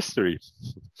psychiatric history.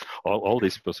 All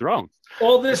this was wrong.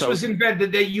 All this was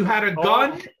invented, that you had a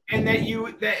gun and that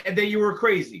you were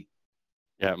crazy.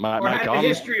 Yeah, my had gun. A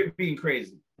history of being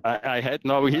crazy. I have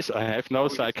no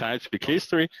psychiatric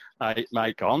history.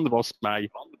 My gun was my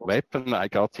weapon I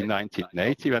got in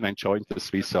 1980 when I joined the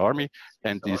Swiss Army.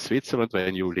 And in Switzerland,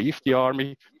 when you leave the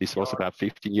army, this was about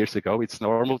 15 years ago, it's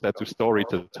normal that you store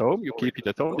it at home. You keep it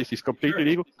at home. This is completely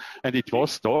legal. And it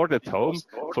was stored at home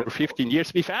for 15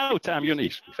 years without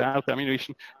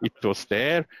ammunition. It was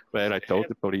there where I told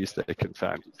the police they can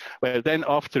find it. Well, then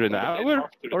after an hour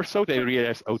or so, they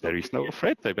realized, oh, there is no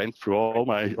threat. They went through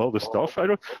all the stuff I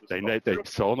wrote. They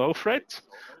saw no threat.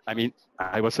 I mean,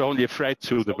 I was only a threat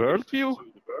to the worldview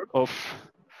of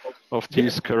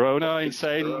these corona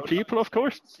insane people, of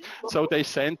course. So they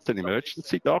sent an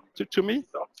emergency doctor to me.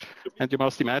 And you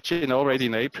must imagine already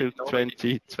in April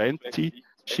 2020,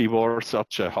 she wore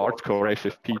such a hardcore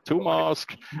FFP2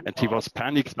 mask, and he was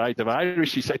panicked by the virus.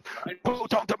 She said,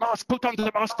 put on the mask,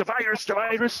 the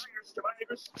virus.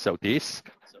 So this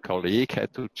colleague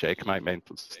had to check my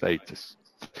mental status.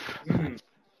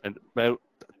 And well,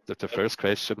 the first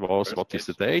question was, what is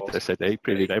the date? I said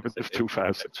April 11th of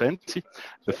 2020.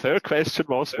 The third question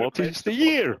was, what is the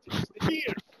year?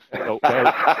 So,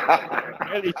 well,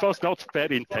 it was not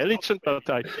very intelligent, but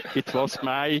it was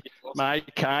my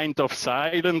kind of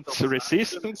silent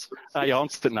resistance. I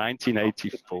answered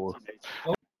 1984.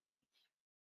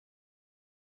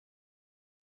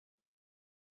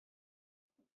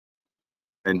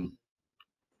 In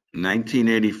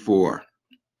 1984,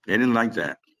 they didn't like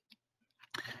that.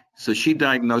 So she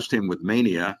diagnosed him with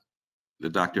mania, the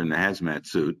doctor in the hazmat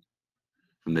suit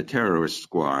from the terrorist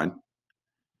squad,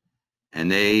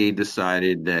 and they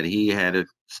decided that he had to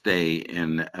stay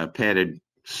in a padded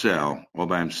cell all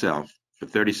by himself for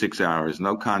 36 hours,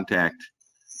 no contact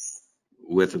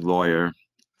with a lawyer.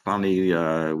 Finally,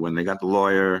 when they got the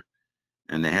lawyer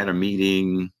and they had a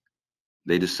meeting,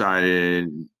 they decided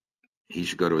he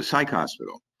should go to a psych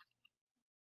hospital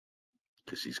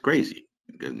because he's crazy,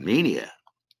 mania.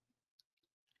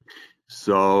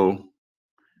 So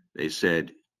they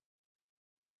said,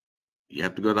 you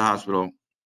have to go to the hospital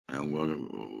and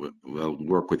we'll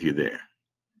work with you there.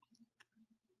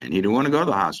 And he didn't want to go to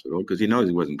the hospital because he knows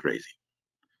he wasn't crazy.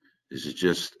 This is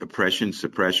just oppression,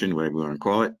 suppression, whatever you want to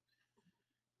call it.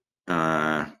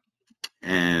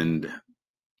 And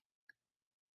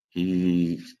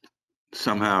he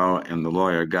somehow, and the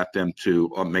lawyer got them to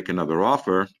make another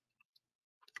offer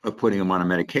of putting him on a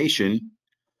medication,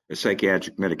 a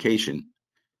psychiatric medication,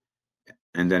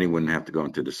 and then he wouldn't have to go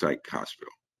into the psych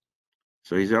hospital.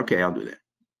 So he said, okay, I'll do that.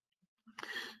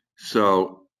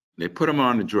 So they put him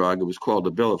on the drug. It was called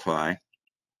Abilify,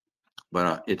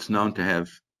 but it's known to have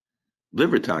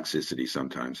liver toxicity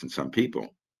sometimes in some people.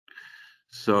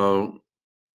 So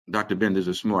Dr. Binder's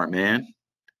a smart man.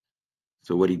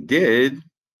 So what he did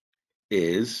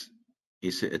is,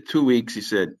 he said, at 2 weeks, he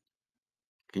said,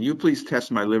 can you please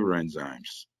test my liver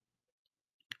enzymes?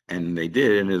 And they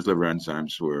did, and his liver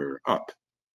enzymes were up.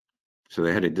 So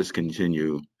they had to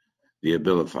discontinue the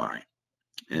Abilify.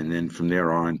 And then from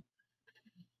there on,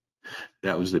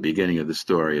 that was the beginning of the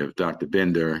story of Dr.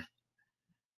 Binder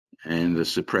and the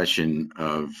suppression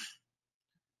of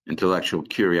intellectual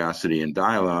curiosity and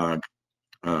dialogue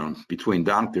between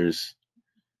doctors.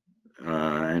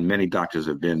 And many doctors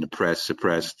have been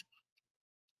suppressed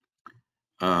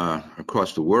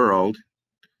across the world.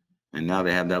 And now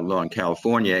they have that law in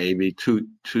California, AB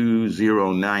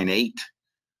 2098,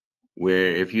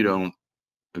 where if you don't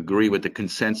agree with the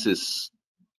consensus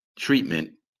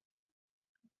treatment,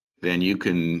 then you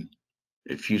can,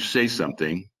 if you say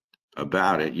something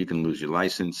about it, you can lose your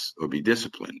license or be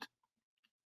disciplined.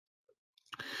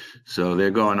 So they're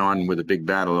going on with a big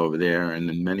battle over there,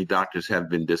 and many doctors have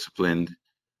been disciplined,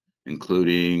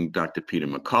 including Dr. Peter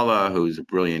McCullough, who's a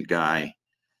brilliant guy.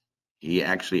 He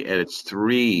actually edits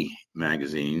 3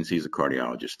 magazines. He's a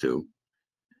cardiologist too.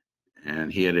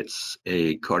 And he edits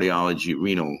a cardiology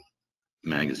renal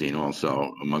magazine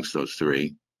also amongst those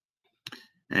 3.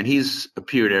 And he's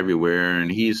appeared everywhere, and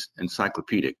he's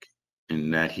encyclopedic in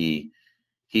that he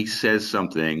says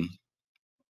something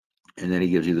and then he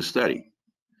gives you the study.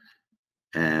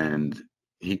 And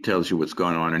he tells you what's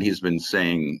going on. And he's been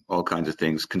saying all kinds of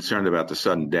things, concerned about the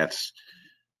sudden deaths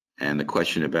and the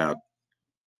question about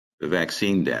the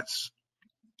vaccine deaths.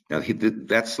 Now,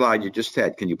 that slide you just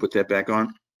had, can you put that back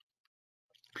on?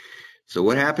 So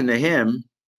what happened to him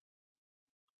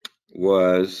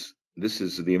was, this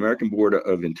is the American Board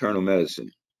of Internal Medicine.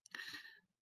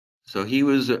 So he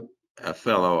was a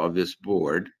fellow of this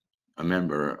board, a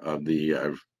member of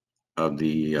the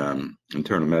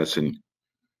internal medicine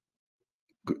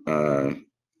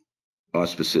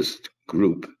auspicist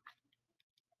group,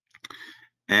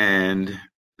 and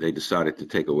they decided to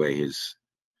take away his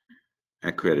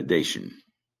accreditation.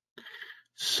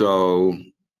 So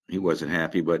he wasn't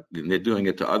happy, but they're doing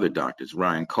it to other doctors.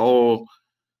 Ryan Cole,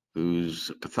 who's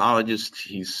a pathologist,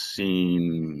 he's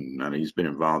been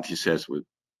involved, he says, with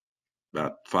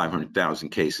about 500,000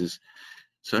 cases.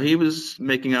 So he was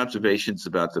making observations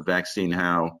about the vaccine,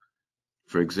 how,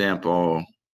 for example,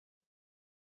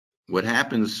 what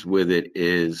happens with it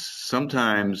is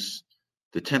sometimes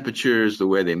the temperatures, the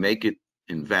way they make it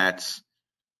in vats,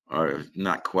 are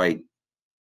not quite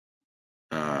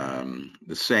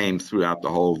the same throughout the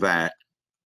whole vat.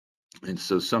 And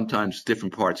so sometimes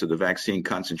different parts of the vaccine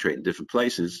concentrate in different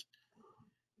places.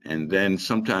 And then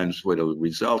sometimes what will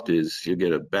result is you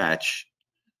get a batch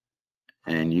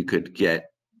and you could get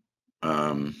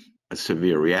a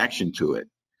severe reaction to it.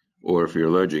 Or if you're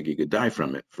allergic, you could die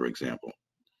from it, for example.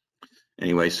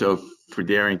 Anyway, so for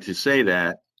daring to say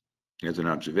that, as an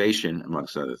observation,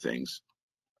 amongst other things,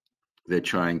 they're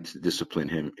trying to discipline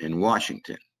him in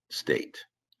Washington state.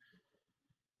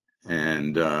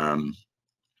 And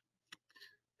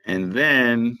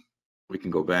then we can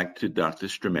go back to Dr.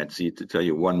 Stremezzi to tell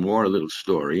you one more little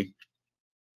story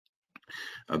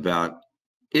about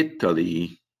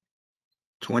Italy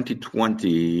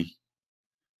 2020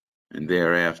 and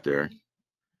thereafter,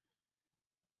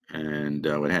 and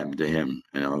what happened to him.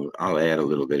 And I'll add a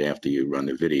little bit after you run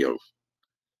the video,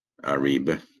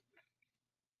 Arib.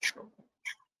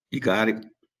 You got it?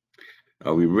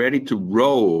 Are we ready to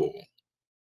roll,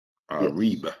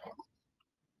 Arib? Yes.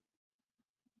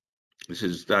 This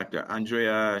is Dr.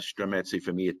 Andrea Stremezzi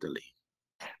from Italy.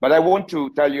 But I want to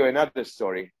tell you another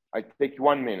story. I take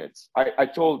 1 minute. I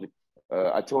told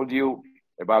you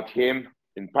about him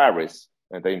in Paris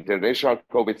at the International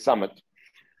COVID Summit.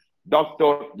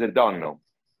 Dr. De Donno.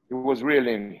 He was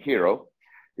really a hero.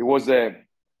 He was a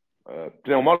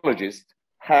pneumologist,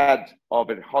 head of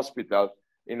a hospital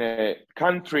in a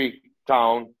country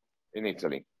town in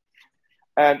Italy.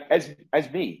 And as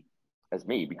me,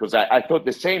 because I thought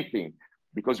the same thing,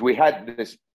 because we had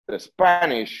the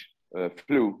Spanish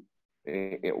flu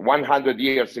 100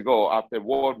 years ago after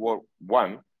World War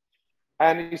I.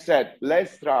 And he said,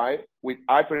 let's try with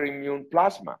hyperimmune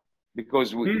plasma,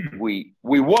 because we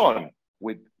won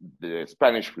with the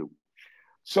Spanish flu.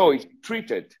 So he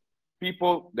treated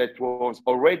people that was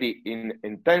already in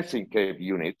intensive care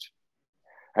unit,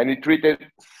 and he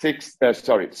treated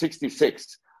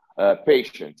 66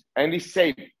 patients, and he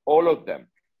saved all of them.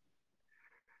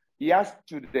 He asked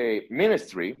to the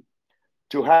ministry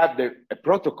to have a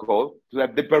protocol, to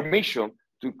have the permission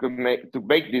to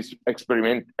make this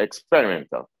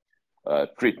experimental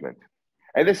treatment.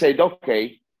 And they said,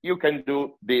 okay, you can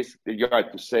do this. You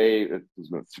have to say,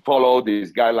 follow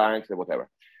these guidelines and whatever.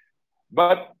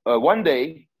 But one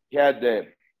day he had a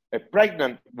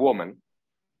pregnant woman.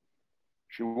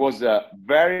 She was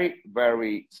very,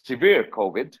 very severe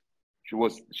COVID.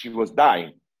 She was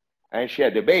dying, and she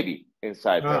had a baby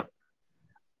inside her.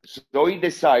 So he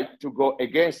decided to go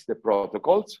against the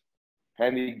protocols,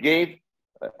 and he gave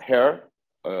her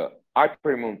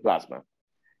hyperimmune plasma.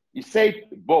 He saved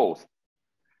both.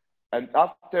 And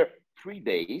after 3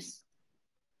 days,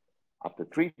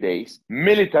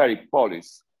 military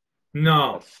police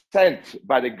sent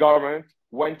by the government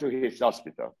went to his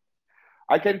hospital.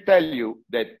 I can tell you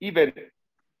that even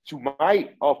to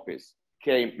my office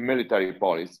came military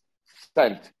police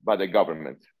sent by the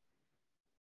government.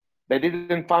 They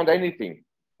didn't find anything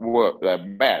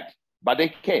bad, but they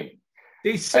came.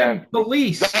 They sent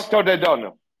police. Dr. De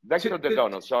Donno,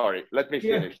 sorry, let me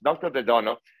finish. Yeah. Dr. De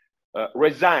Donno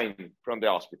resigned from the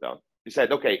hospital. He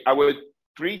said, okay, I will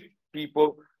treat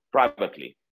people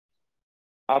privately.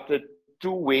 After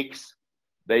 2 weeks,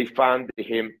 they found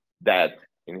him dead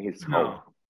in his home.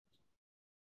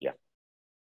 Yeah.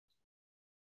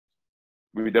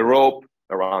 With a rope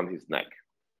around his neck.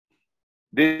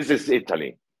 This is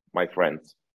Italy, my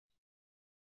friends.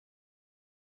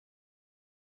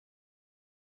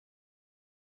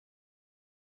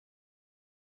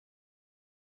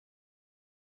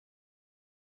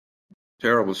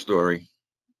 Terrible story.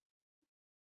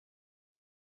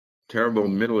 Terrible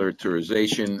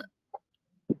militarization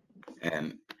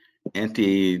and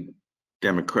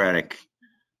anti-democratic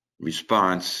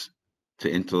response to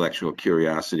intellectual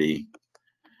curiosity,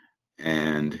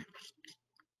 and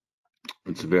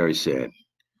it's very sad.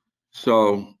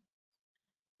 So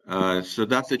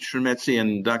Dr. Stremezzi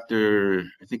and Dr.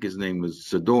 I think his name was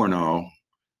Zadorno,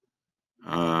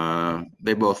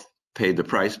 they both paid the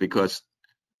price because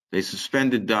they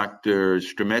suspended Dr.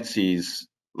 Stremezzi's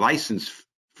license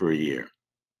for a year.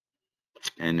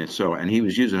 And he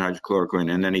was using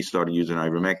hydrochloroquine, and then he started using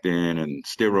ivermectin and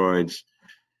steroids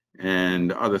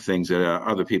and other things that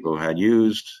other people had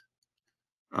used.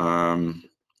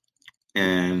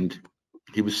 and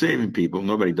he was saving people.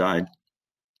 Nobody died,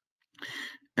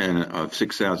 and of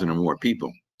 6,000 or more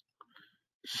people.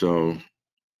 So,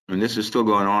 and this is still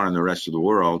going on in the rest of the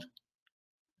world,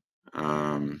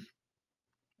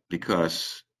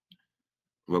 because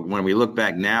when we look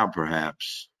back now,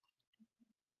 perhaps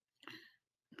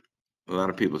a lot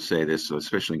of people say this,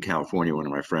 especially in California. One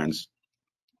of my friends,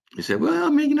 he said, "Well,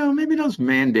 maybe those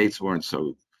mandates weren't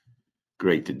so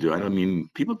great to do. I mean,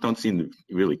 people don't seem to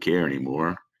really care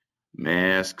anymore.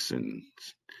 Masks and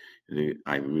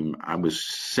I was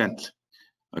sent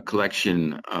a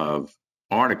collection of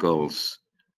articles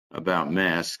about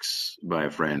masks by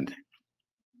a friend,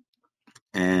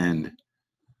 and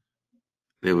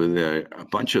there was a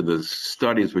bunch of the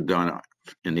studies were done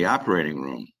in the operating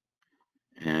room,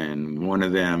 and one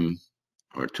of them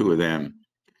or two of them,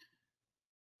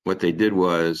 what they did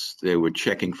was they were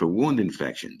checking for wound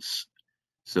infections.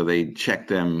 So they checked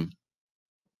them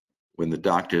when the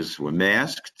doctors were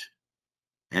masked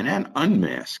and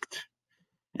unmasked.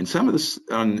 And some of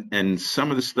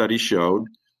the studies showed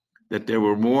that there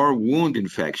were more wound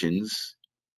infections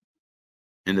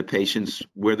in the patients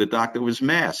where the doctor was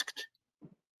masked.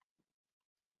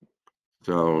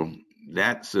 So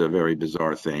that's a very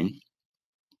bizarre thing.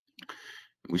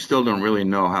 We still don't really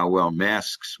know how well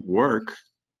masks work,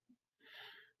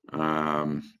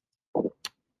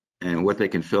 and what they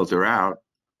can filter out.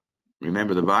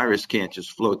 Remember, the virus can't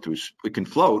just float through. It can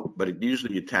float, but it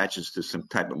usually attaches to some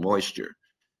type of moisture,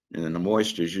 and then the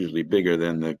moisture is usually bigger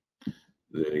than the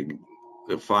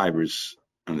fibers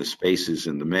and the spaces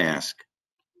in the mask.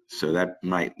 So that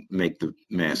might make the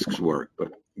masks work,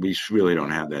 but we really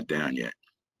don't have that down yet.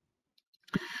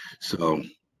 So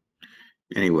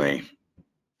anyway,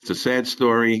 it's a sad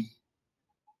story.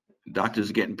 Doctors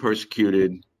are getting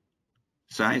persecuted.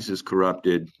 Science is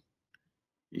corrupted.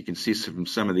 You can see from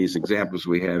some of these examples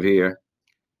we have here.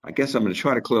 I guess I'm going to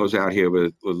try to close out here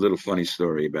with a little funny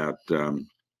story about, it's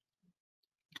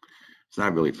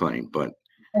not really funny, but.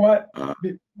 What?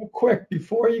 Quick,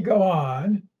 before you go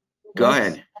on. Go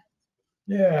ahead.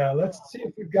 Yeah, let's see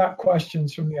if we've got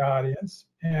questions from the audience.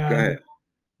 And, go ahead.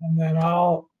 And then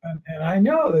and I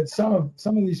know that some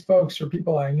of these folks are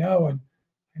people I know, and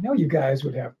I know you guys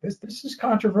would have this. This is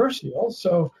controversial,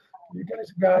 so you guys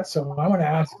have got some. I want to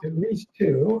ask at least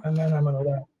two, and then I'm going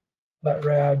to let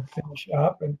Rad finish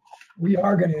up, and we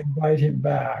are going to invite him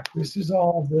back. This is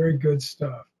all very good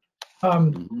stuff.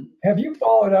 Have you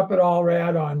followed up at all,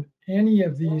 Rad, on any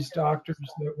of these doctors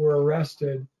that were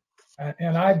arrested?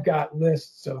 And I've got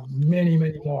lists of many,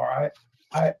 many more.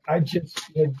 I just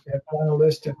have done a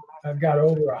list, and I've got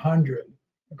over 100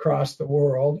 across the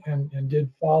world, and did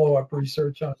follow-up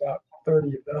research on about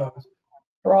 30 of those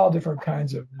for all different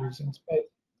kinds of reasons.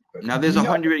 But now there's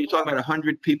 100. You're talking about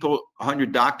 100 people,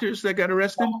 100 doctors that got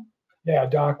arrested? Yeah,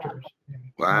 doctors.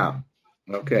 Wow.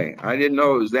 Okay, I didn't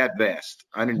know it was that vast.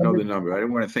 I didn't know the number. I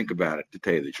didn't want to think about it, to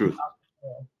tell you the truth.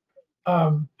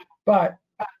 But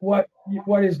what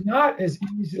is not as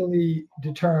easily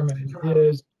determined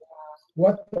is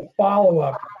what the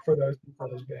follow-up for those people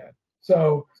has been.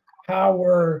 So how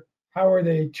were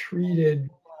they treated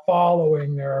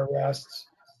following their arrests?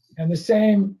 And the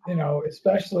same,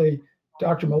 especially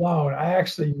Dr. Malone, I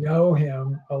actually know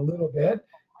him a little bit,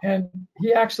 and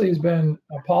he actually has been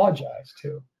apologized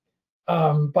to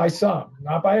by some,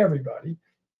 not by everybody.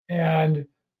 And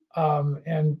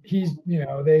he's, he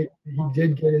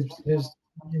did get his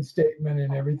statement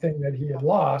and everything that he had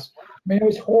lost. I mean, it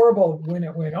was horrible when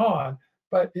it went on,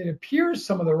 but it appears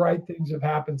some of the right things have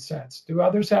happened since. Do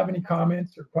others have any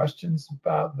comments or questions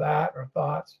about that or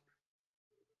thoughts?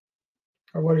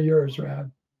 Or what are yours, Rad?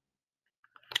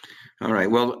 All right.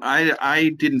 Well,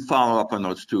 I didn't follow up on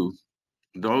those two,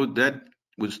 though that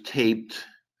was taped.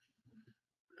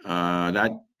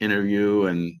 That interview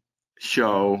and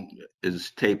show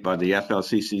is taped by the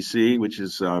FLCCC, which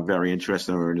is a very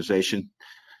interesting organization.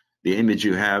 The image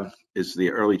you have is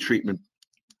the early treatment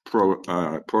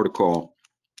protocol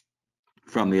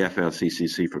from the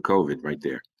FLCCC for COVID right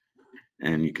there.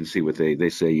 And you can see what they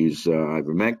say use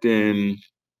ivermectin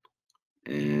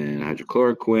and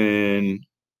hydrochloroquine,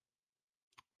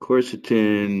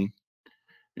 quercetin,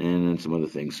 and then some other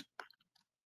things.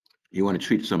 You want to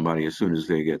treat somebody as soon as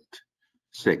they get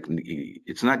sick.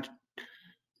 It's not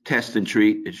test and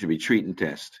treat. It should be treat and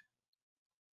test.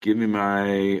 Give me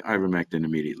my ivermectin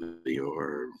immediately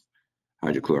or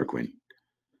hydrochloroquine.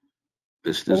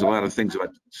 There's a lot of things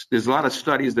there's a lot of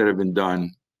studies that have been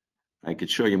done. I could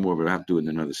show you more, but I'll have to do it in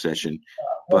another session.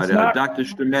 But Dr.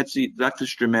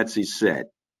 Stremetsy said,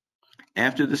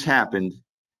 after this happened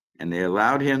and they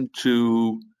allowed him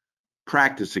to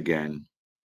practice again,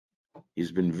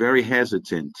 he's been very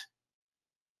hesitant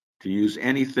to use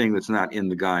anything that's not in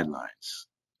the guidelines.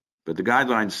 But the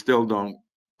guidelines still don't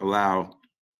allow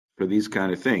for these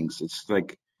kind of things. It's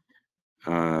like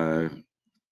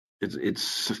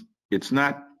it's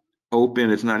not open.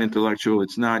 It's not intellectual.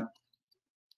 It's not.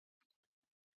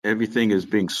 Everything is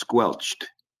being squelched.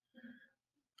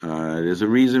 There's a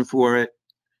reason for it,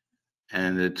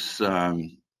 and it's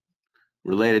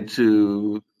related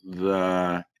to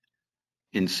the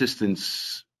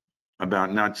insistence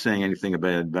about not saying anything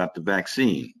about the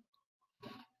vaccine.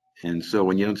 And so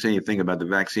when you don't say anything about the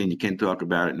vaccine, you can't talk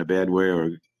about it in a bad way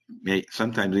or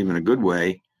sometimes even a good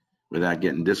way without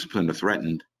getting disciplined or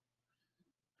threatened.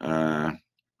 Then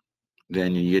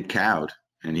you get cowed,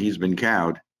 and he's been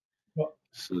cowed.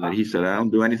 So that he said, I don't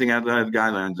do anything outside of the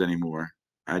guidelines anymore.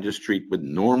 I just treat with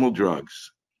normal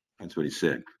drugs. That's what he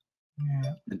said.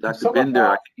 Yeah. And Dr.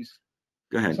 Binder,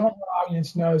 go ahead. Some of the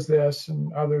audience knows this,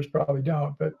 and others probably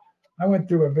don't, but I went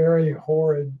through a very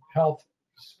horrid health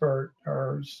spurt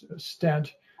or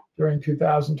stint during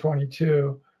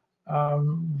 2022.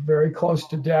 Very close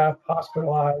to death,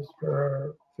 hospitalized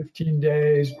for 15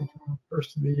 days between the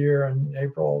first of the year and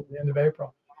April, the end of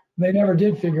April. And they never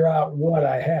did figure out what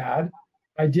I had.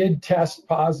 I did test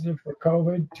positive for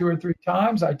COVID 2 or 3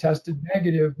 times. I tested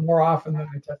negative more often than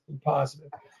I tested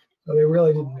positive. So they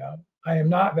really didn't know. I am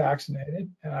not vaccinated,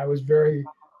 and I was very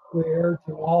clear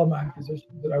to all of my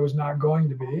physicians that I was not going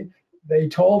to be. They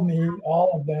told me,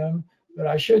 all of them, that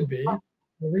I should be,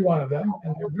 every one of them,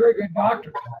 and they're very good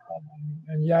doctors.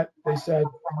 And yet they said,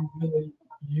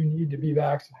 you need to be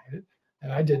vaccinated.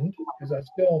 And I didn't, because I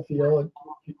still feel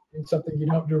it's something you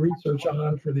don't do research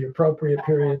on for the appropriate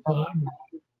period of time.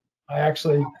 I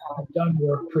actually have done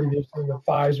work previously with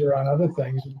Pfizer on other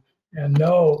things and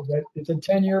know that it's a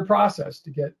 10-year process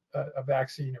to get a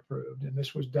vaccine approved. And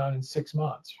this was done in 6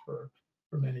 months for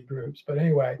many groups. But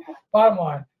anyway, bottom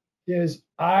line is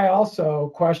I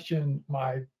also question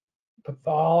my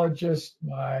pathologist,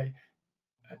 my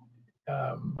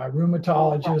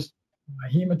rheumatologist, my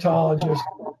hematologist,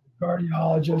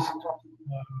 cardiologist,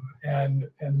 and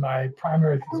my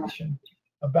primary physician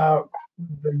about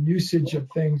the usage of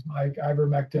things like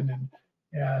ivermectin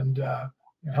and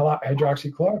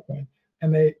hydroxychloroquine.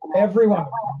 And every one of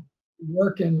them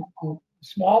work in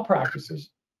small practices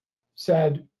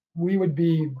said we would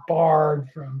be barred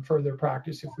from further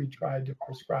practice if we tried to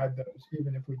prescribe those,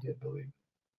 even if we did believe it.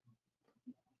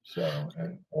 So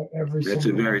that's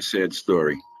a very sad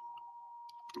story.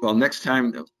 Well, next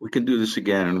time we can do this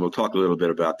again, and we'll talk a little bit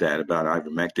about that, about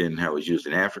ivermectin, how it was used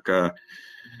in Africa,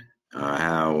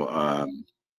 how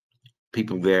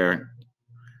people there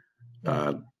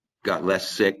got less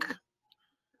sick.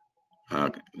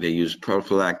 They used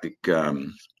prophylactic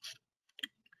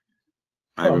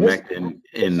ivermectin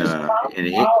in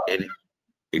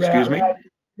excuse me?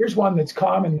 Here's one that's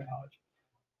common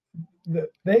knowledge.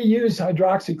 They use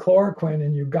hydroxychloroquine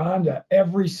in Uganda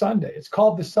every Sunday. It's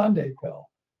called the Sunday pill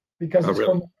because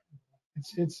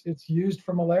it's used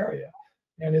for malaria,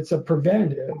 and it's a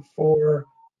preventative for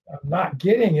not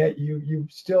getting it. You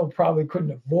still probably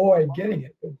couldn't avoid getting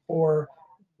it, but for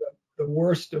the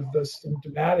worst of the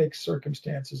symptomatic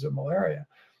circumstances of malaria,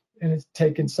 and it's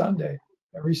taken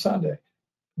every Sunday.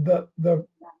 The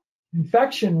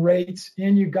infection rates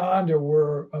in Uganda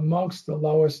were amongst the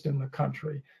lowest in the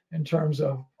country in terms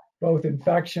of both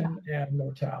infection and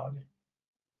mortality.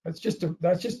 That's just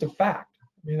a fact.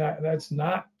 I mean, that's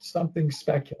not something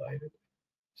speculated.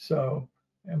 So,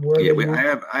 and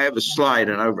I have a slide,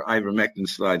 an ivermectin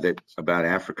slide about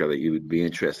Africa that you would be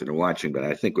interested in watching, but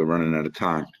I think we're running out of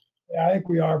time. Yeah, I think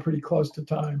we are pretty close to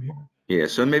time here. Yeah,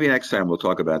 so maybe next time we'll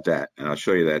talk about that, and I'll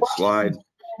show you that slide.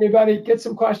 Everybody, get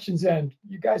some questions in.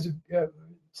 You guys,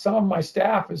 some of my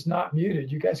staff is not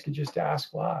muted. You guys could just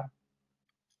ask live.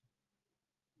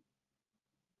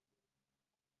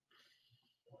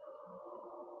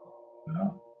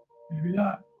 No, maybe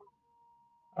not.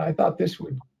 I thought this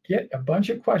would get a bunch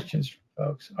of questions,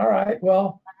 folks. All right,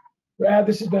 well, Brad,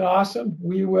 this has been awesome.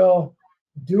 We will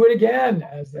do it again,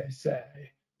 as they say.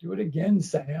 Do it again,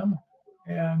 Sam.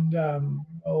 And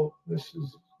this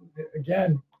is,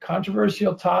 again,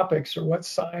 controversial topics are what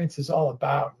science is all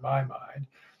about, in my mind.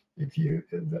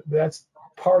 That's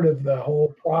part of the whole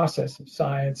process of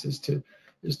science is to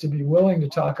be willing to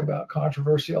talk about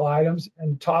controversial items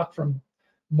and talk from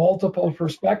multiple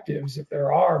perspectives, if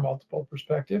there are multiple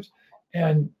perspectives,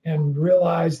 and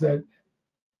realize that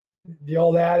the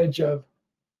old adage of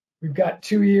we've got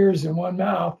 2 ears and 1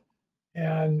 mouth,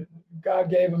 and God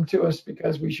gave them to us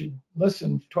because we should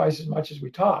listen twice as much as we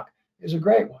talk is a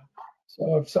great one.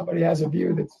 So if somebody has a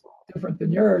view that's different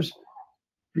than yours,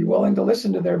 be willing to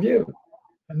listen to their view.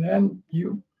 And then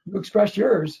you express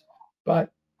yours, but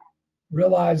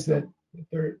realize that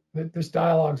this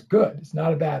dialogue's good. It's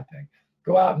not a bad thing.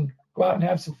 Go out and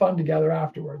have some fun together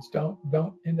afterwards. Don't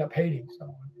end up hating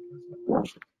someone.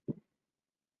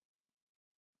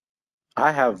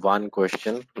 I have one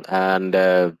question, and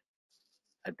I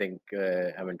think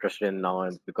I'm interested in now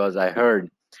because I heard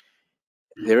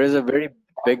there is a very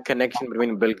big connection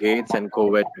between Bill Gates and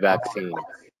COVID vaccine.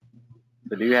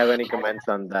 So do you have any comments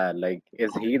on that? Like,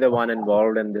 is he the one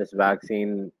involved in this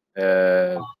vaccine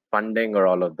funding or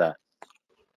all of that?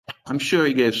 I'm sure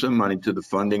he gave some money to the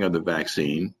funding of the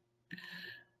vaccine.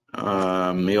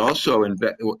 He also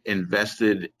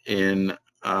invested in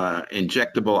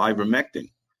injectable ivermectin.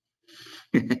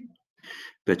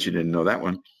 Bet you didn't know that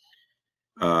one.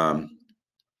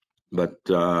 But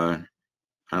I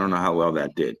don't know how well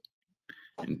that did.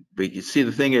 But you see,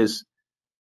 the thing is,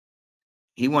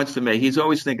 he's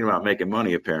always thinking about making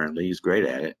money, apparently. He's great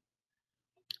at it.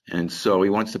 And so he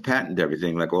wants to patent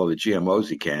everything, like all the GMOs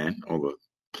he can, all the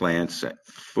plants,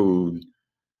 food,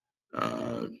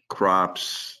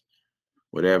 crops,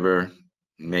 whatever,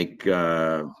 make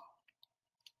GMO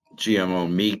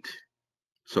meat,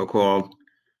 so-called.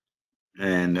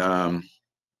 And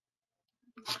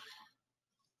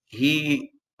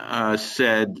he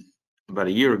said about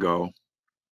a year ago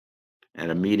at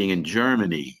a meeting in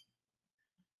Germany,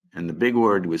 and the big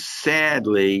word was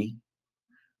sadly,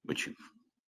 which you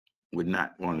would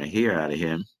not want to hear out of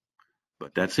him,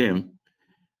 but that's him.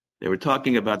 They were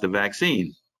talking about the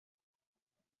vaccine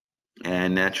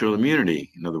and natural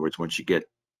immunity. In other words, once you get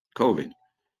COVID.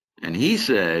 And he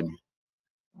said,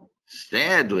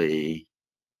 sadly,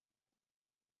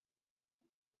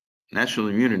 natural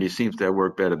immunity seems to have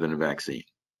worked better than a vaccine.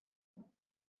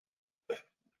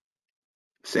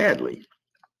 Sadly.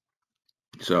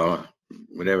 So,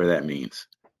 whatever that means.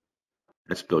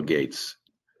 That's Bill Gates.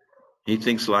 He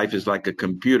thinks life is like a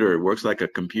computer. It works like a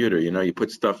computer. You know, you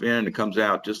put stuff in, it comes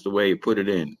out just the way you put it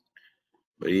in.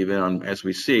 But even as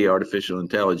we see, artificial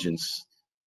intelligence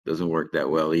doesn't work that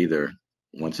well either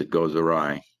once it goes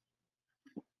awry.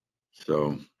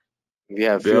 So we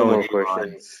have a few more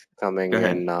questions coming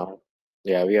in now.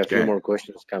 Yeah, we have a few more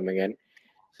questions coming in.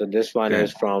 So this one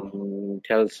is from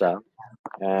Telsa,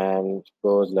 and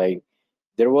goes like,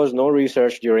 there was no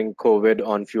research during COVID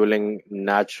on fueling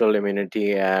natural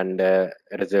immunity and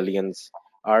resilience.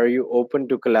 Are you open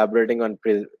to collaborating on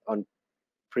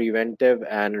preventive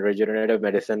and regenerative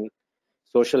medicine,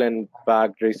 social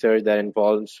impact research that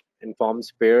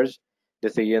informs payers'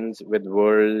 decisions with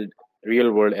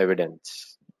real-world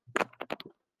evidence?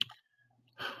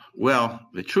 Well,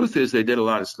 the truth is they did a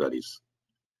lot of studies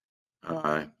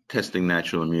testing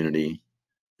natural immunity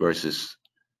versus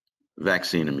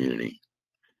vaccine immunity.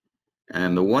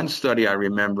 And the one study I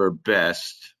remember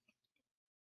best,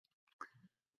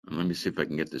 let me see if I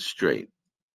can get this straight.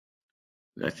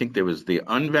 I think there was the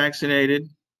unvaccinated,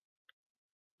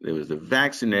 there was the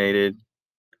vaccinated,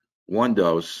 one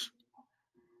dose,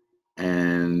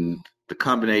 and the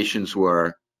combinations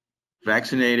were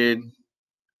vaccinated,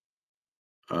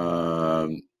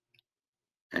 and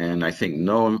I think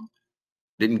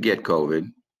didn't get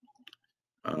COVID.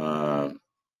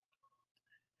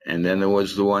 And then there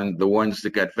was the ones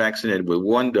that got vaccinated with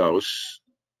one dose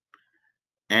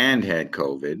and had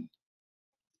COVID.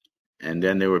 And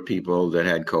then there were people that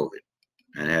had COVID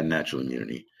and had natural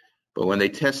immunity. But when they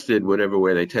tested, whatever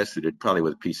way they tested it, probably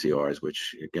with PCRs,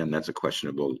 which again, that's a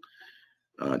questionable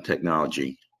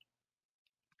technology.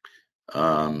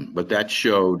 But that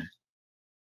showed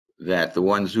that the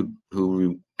ones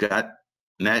who had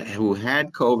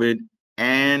COVID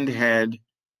and had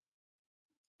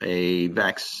a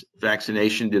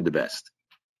vaccination did the best.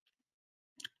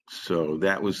 So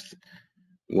that was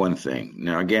one thing.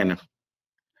 Now, again,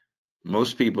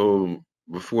 most people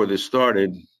before this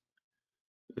started,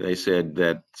 they said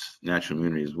that natural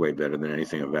immunity is way better than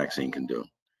anything a vaccine can do.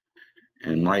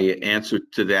 And my answer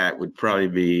to that would probably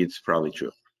be, it's probably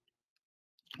true.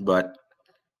 But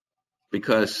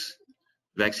because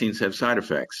vaccines have side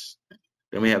effects,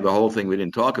 then we have the whole thing we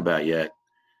didn't talk about yet,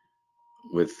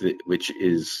 which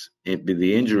is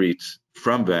the injuries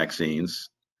from vaccines,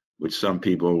 which some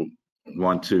people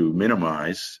want to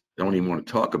minimize, don't even want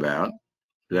to talk about.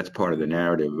 That's part of the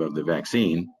narrative of the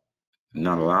vaccine,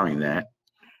 not allowing that.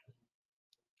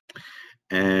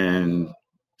 And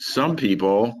some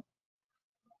people,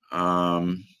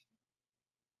 I'm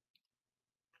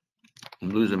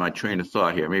losing my train of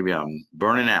thought here. Maybe I'm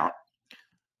burning out.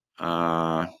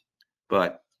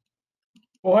 But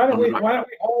well, why don't we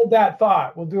hold that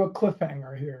thought? We'll do a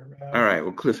cliffhanger here. All right,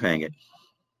 we'll cliffhang it.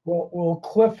 we'll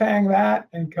cliffhang that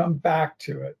and come back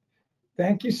to it.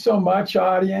 Thank you so much,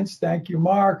 audience. Thank you,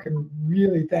 Mark, and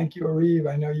really thank you, Ariv.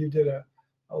 I know you did a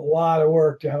lot of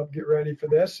work to help get ready for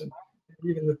this, and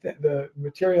even the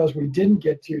materials we didn't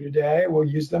get to today, we'll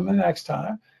use them the next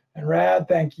time. And Rad,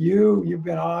 thank you. You've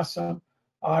been awesome.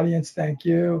 Audience, thank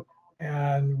you.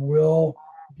 And we'll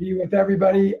be with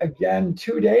everybody again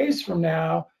 2 days from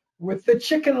now with the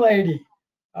chicken lady,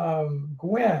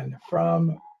 Gwen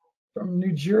from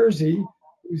New Jersey,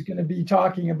 who's going to be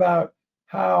talking about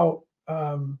how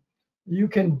you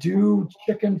can do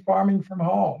chicken farming from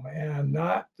home, and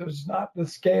there's not the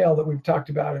scale that we've talked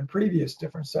about in previous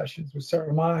different sessions with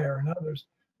Sarah Meyer and others,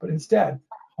 but instead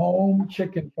home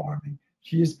chicken farming.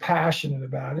 She is passionate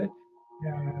about it,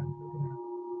 and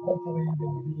hopefully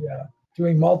we'll be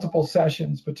doing multiple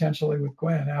sessions potentially with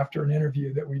Gwen after an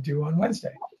interview that we do on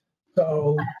Wednesday.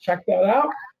 So check that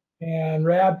out. And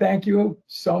Rad, thank you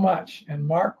so much. And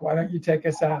Mark, why don't you take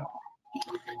us out?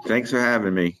 Thanks for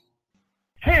having me.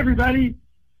 Hey, everybody.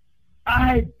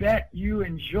 I bet you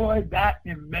enjoyed that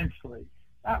immensely.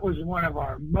 That was one of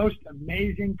our most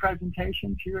amazing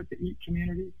presentations here at the EAT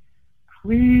community.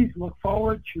 Please look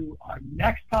forward to our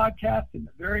next podcast in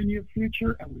the very near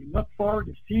future, and we look forward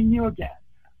to seeing you again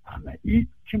on the EAT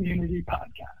Community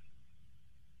Podcast.